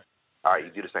 All right, you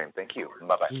do the same. Thank you.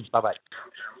 Bye-bye. Bye-bye.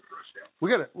 We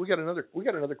got another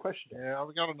question. Yeah,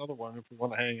 we got another one if we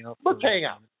want to hang out. Let's hang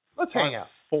out.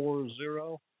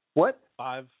 540. What?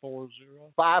 540.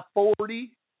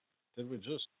 540.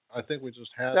 I think we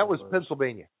just had. That was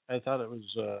Pennsylvania. I thought it was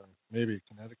maybe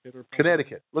Connecticut or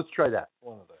Connecticut. Let's try that.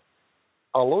 One of them.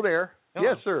 Hello there. Hello.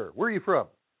 Yes, sir. Where are you from?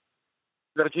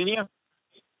 Virginia.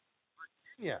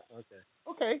 Yeah. Okay.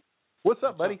 Okay. What's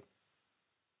up, buddy?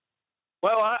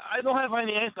 Well, I don't have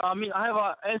any answer. I mean, I have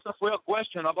an answer for your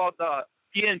question about the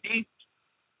TNT.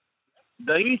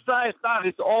 The inside tire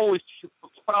is always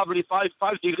probably 5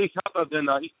 degrees hotter than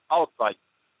the outside.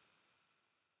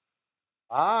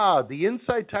 Ah, the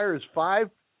inside tire is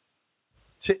 5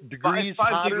 degrees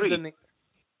hotter than the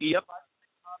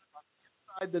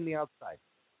inside than the outside.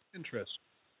 Interesting.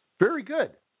 Very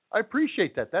good. I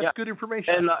appreciate that. That's good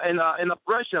information. And the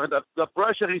pressure, the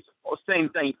pressure is same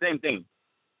thing.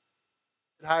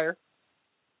 Higher.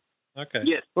 Okay.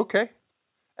 Yes. Okay.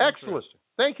 Excellent.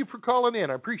 Thank you for calling in.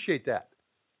 I appreciate that.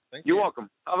 You're welcome.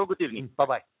 Have a good evening.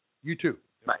 Bye-bye. You too.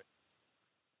 Bye.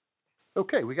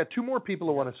 Okay, we got 2 more people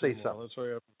who want to say something. Let's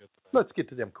hurry up and get to that. Let's get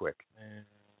to them quick.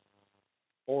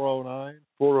 409.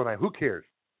 409. Who cares?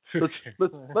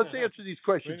 Let's answer these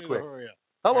questions We need to quick. hurry up.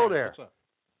 Hello All right, there. what's up?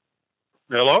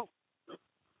 Hello?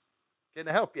 Can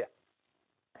I help you?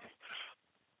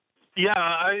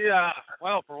 Yeah,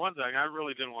 well, for one thing, I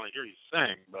really didn't want to hear you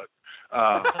sing, but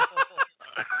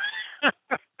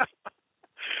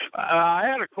I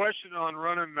had a question on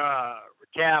running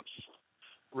caps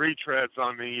retreads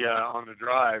on the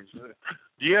drives. Do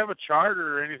you have a chart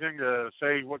or anything to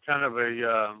say what kind of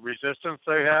a resistance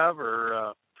they have,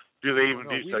 or do they even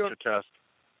do such a test?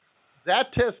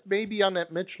 That test may be on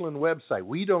that Michelin website.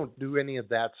 We don't do any of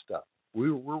that stuff.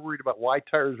 We're worried about why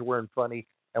tires are wearing funny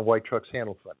and why trucks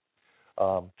handle funny.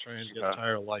 Trying to get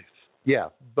tire life. Yeah,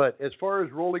 but as far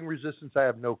as rolling resistance, I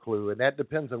have no clue, and that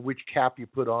depends on which cap you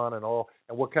put on and all,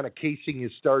 and what kind of casing you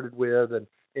started with, and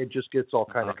it just gets all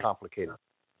kind of complicated.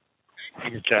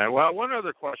 Okay. Well, one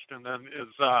other question then is,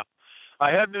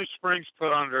 I had new springs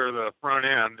put under the front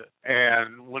end,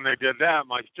 and when they did that,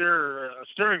 my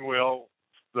steering wheel,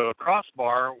 the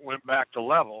crossbar went back to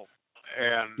level,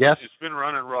 and it's been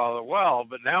running rather well.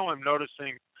 But now I'm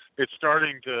noticing it's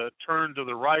starting to turn to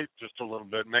the right just a little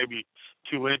bit, maybe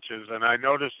 2 inches, and I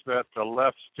noticed that the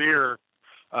left steer,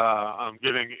 I'm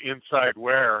getting inside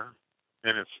wear,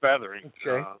 and it's feathering.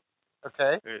 Okay.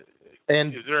 Okay.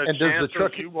 And is there a and chance does the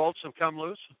truck those U-bolts have come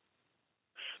loose?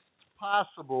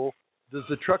 possible? Does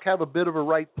the truck have a bit of a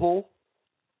right pull?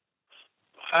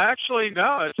 Actually,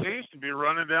 no. It seems to be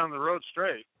running down the road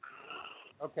straight.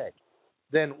 Okay.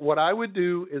 Then what I would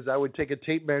do is I would take a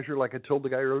tape measure, like I told the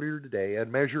guy earlier today,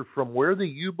 and measure from where the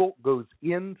U-bolt goes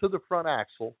into the front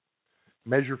axle,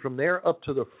 measure from there up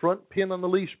to the front pin on the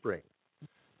leaf spring,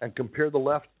 and compare the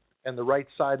left and the right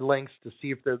side lengths to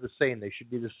see if they're the same. They should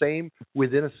be the same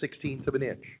within a 16th of an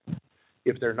inch.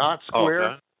 If they're not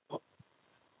square,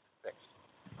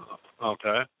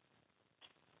 Okay.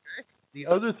 the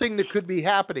other thing that could be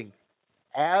happening,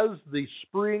 as the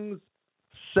springs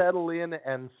settle in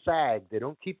and sag, they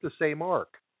don't keep the same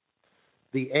arc.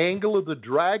 The angle of the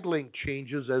drag link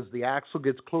changes as the axle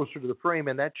gets closer to the frame,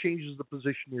 and that changes the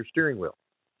position of your steering wheel.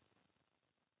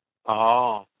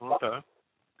 Oh, okay.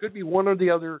 Could be one or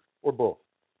the other or both.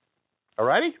 All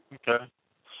righty? Okay.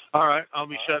 All right. I'll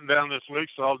be shutting down this week,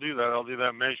 so I'll do that. I'll do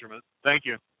that measurement. Thank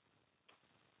you.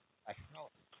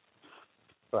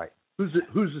 All right. Who's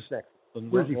this next?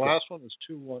 Where's he The from? last one is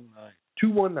 219.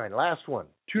 219. Last one.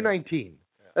 219.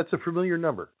 That's a familiar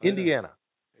number. I know. Indiana.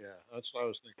 Yeah, that's what I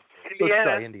was thinking. Let's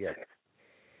try Indiana.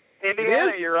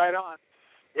 Indiana, you're right on.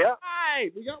 Yeah. Hi,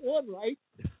 we got one right.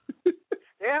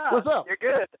 Yeah. What's up? You're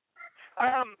good.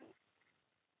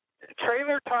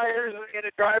 Trailer tires in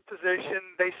a drive position,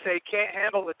 they say can't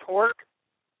handle the torque.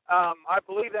 I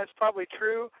believe that's probably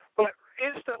true, but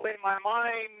instantly my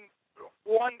mind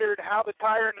wondered how the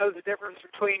tire knows the difference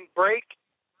between brake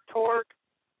torque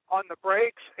on the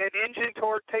brakes and engine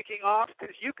torque taking off,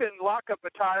 because you can lock up a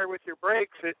tire with your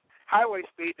brakes at highway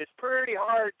speed. It's pretty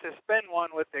hard to spin one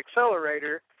with the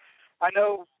accelerator. I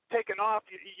know taking off,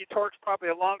 you torque's probably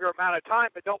a longer amount of time,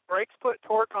 but don't brakes put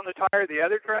torque on the tire the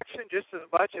other direction just as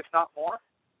much, if not more?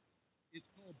 It's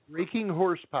called braking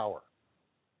horsepower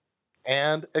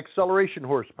and acceleration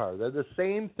horsepower. They're the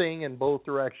same thing in both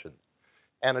directions.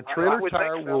 And a trailer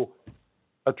tire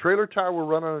will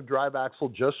run on a drive axle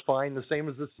just fine, the same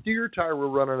as a steer tire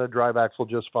will run on a drive axle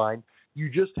just fine. You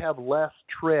just have less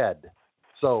tread.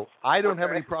 So I don't have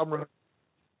any problem running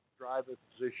a drive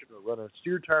position or running a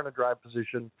steer tire in a drive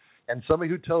position. And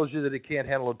somebody who tells you that it can't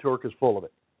handle a torque is full of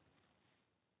it.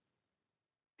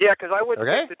 Yeah, because I wouldn't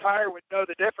think the tire would know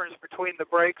the difference between the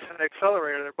brakes and the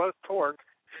accelerator. They're both torque.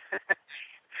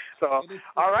 So,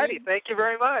 all righty. Thank you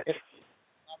very much.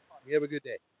 You have a good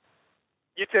day.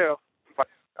 You too. Bye.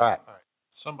 All right.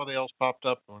 Somebody else popped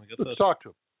up. I want to get Let's this. talk to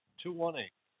him. 218.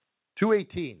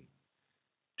 218.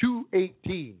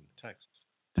 218. Texas.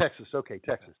 Texas. Okay,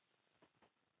 Texas.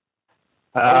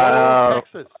 Uh,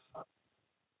 Texas.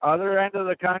 Other end of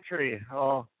the country.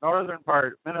 Oh, northern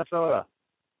part, Minnesota.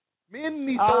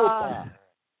 Minnesota.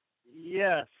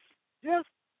 Yes. Just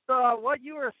what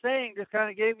you were saying just kind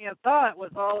of gave me a thought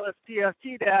with all this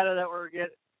TFT data that we're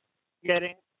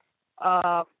getting.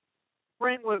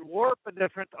 Spring would warp a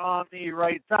different on the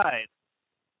right side.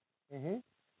 Mm-hmm.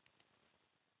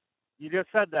 You just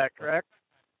said that, correct?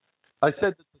 I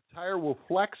said that the tire will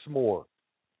flex more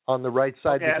on the right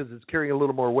side Okay. because it's carrying a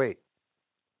little more weight.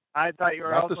 I thought you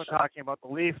were Not the also talking about the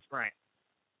leaf spring.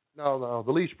 No,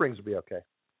 the leaf springs will be okay.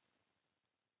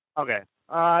 Okay.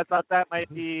 I thought that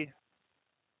might be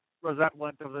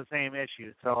resemblant of the same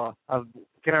issue, so of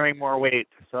carrying more weight.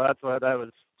 So that's what I was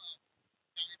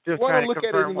just Wanna trying to look at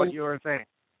it confirm in what the- you were saying.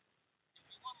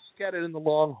 Look at it in the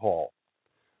long haul.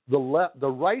 The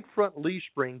right front leaf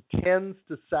spring tends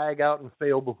to sag out and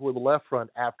fail before the left front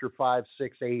after 5,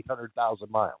 6, 800,000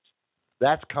 miles.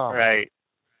 That's common. Right.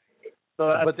 So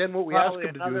that's But then what we ask probably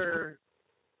them to do is another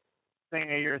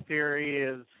thing of your theory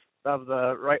is of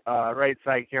the right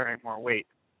side carrying more weight.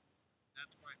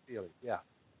 feeling. Yeah.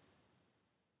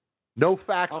 No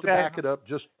facts Okay. to back it up.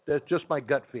 That's just my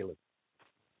gut feeling.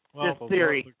 Well, Just the-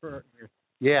 theory.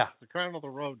 Yeah. The crown of the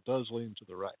road does lean to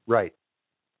the right. Right.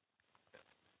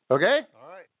 Okay. All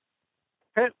right.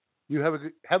 Hey. You have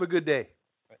a good day.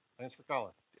 Thanks for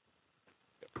calling.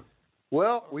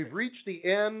 Well, we've reached the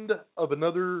end of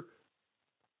another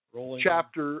Rolling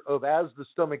chapter of As the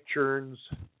Stomach Churns,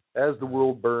 As the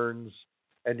World Burns,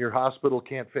 and your hospital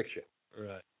can't fix you.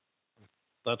 Right.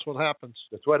 That's what happens.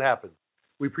 That's what happens.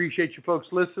 We appreciate you folks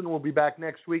listening. We'll be back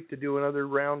next week to do another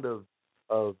round of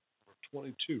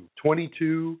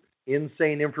 22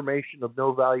 insane information of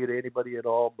no value to anybody at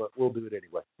all, but we'll do it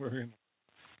anyway. We're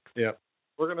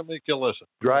going to make you listen.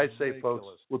 Drive safe, folks.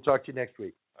 We'll talk to you next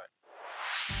week.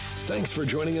 Thanks for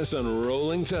joining us on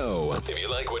Rolling Toe. If you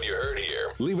like what you heard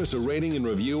here, leave us a rating and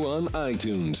review on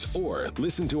iTunes or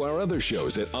listen to our other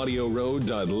shows at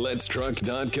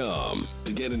audioroad.letstruck.com.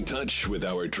 To get in touch with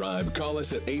our tribe, call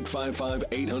us at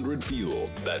 855-800-FUEL.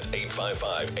 That's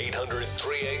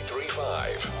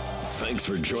 855-800-3835. Thanks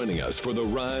for joining us for the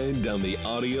ride down the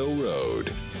audio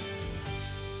road.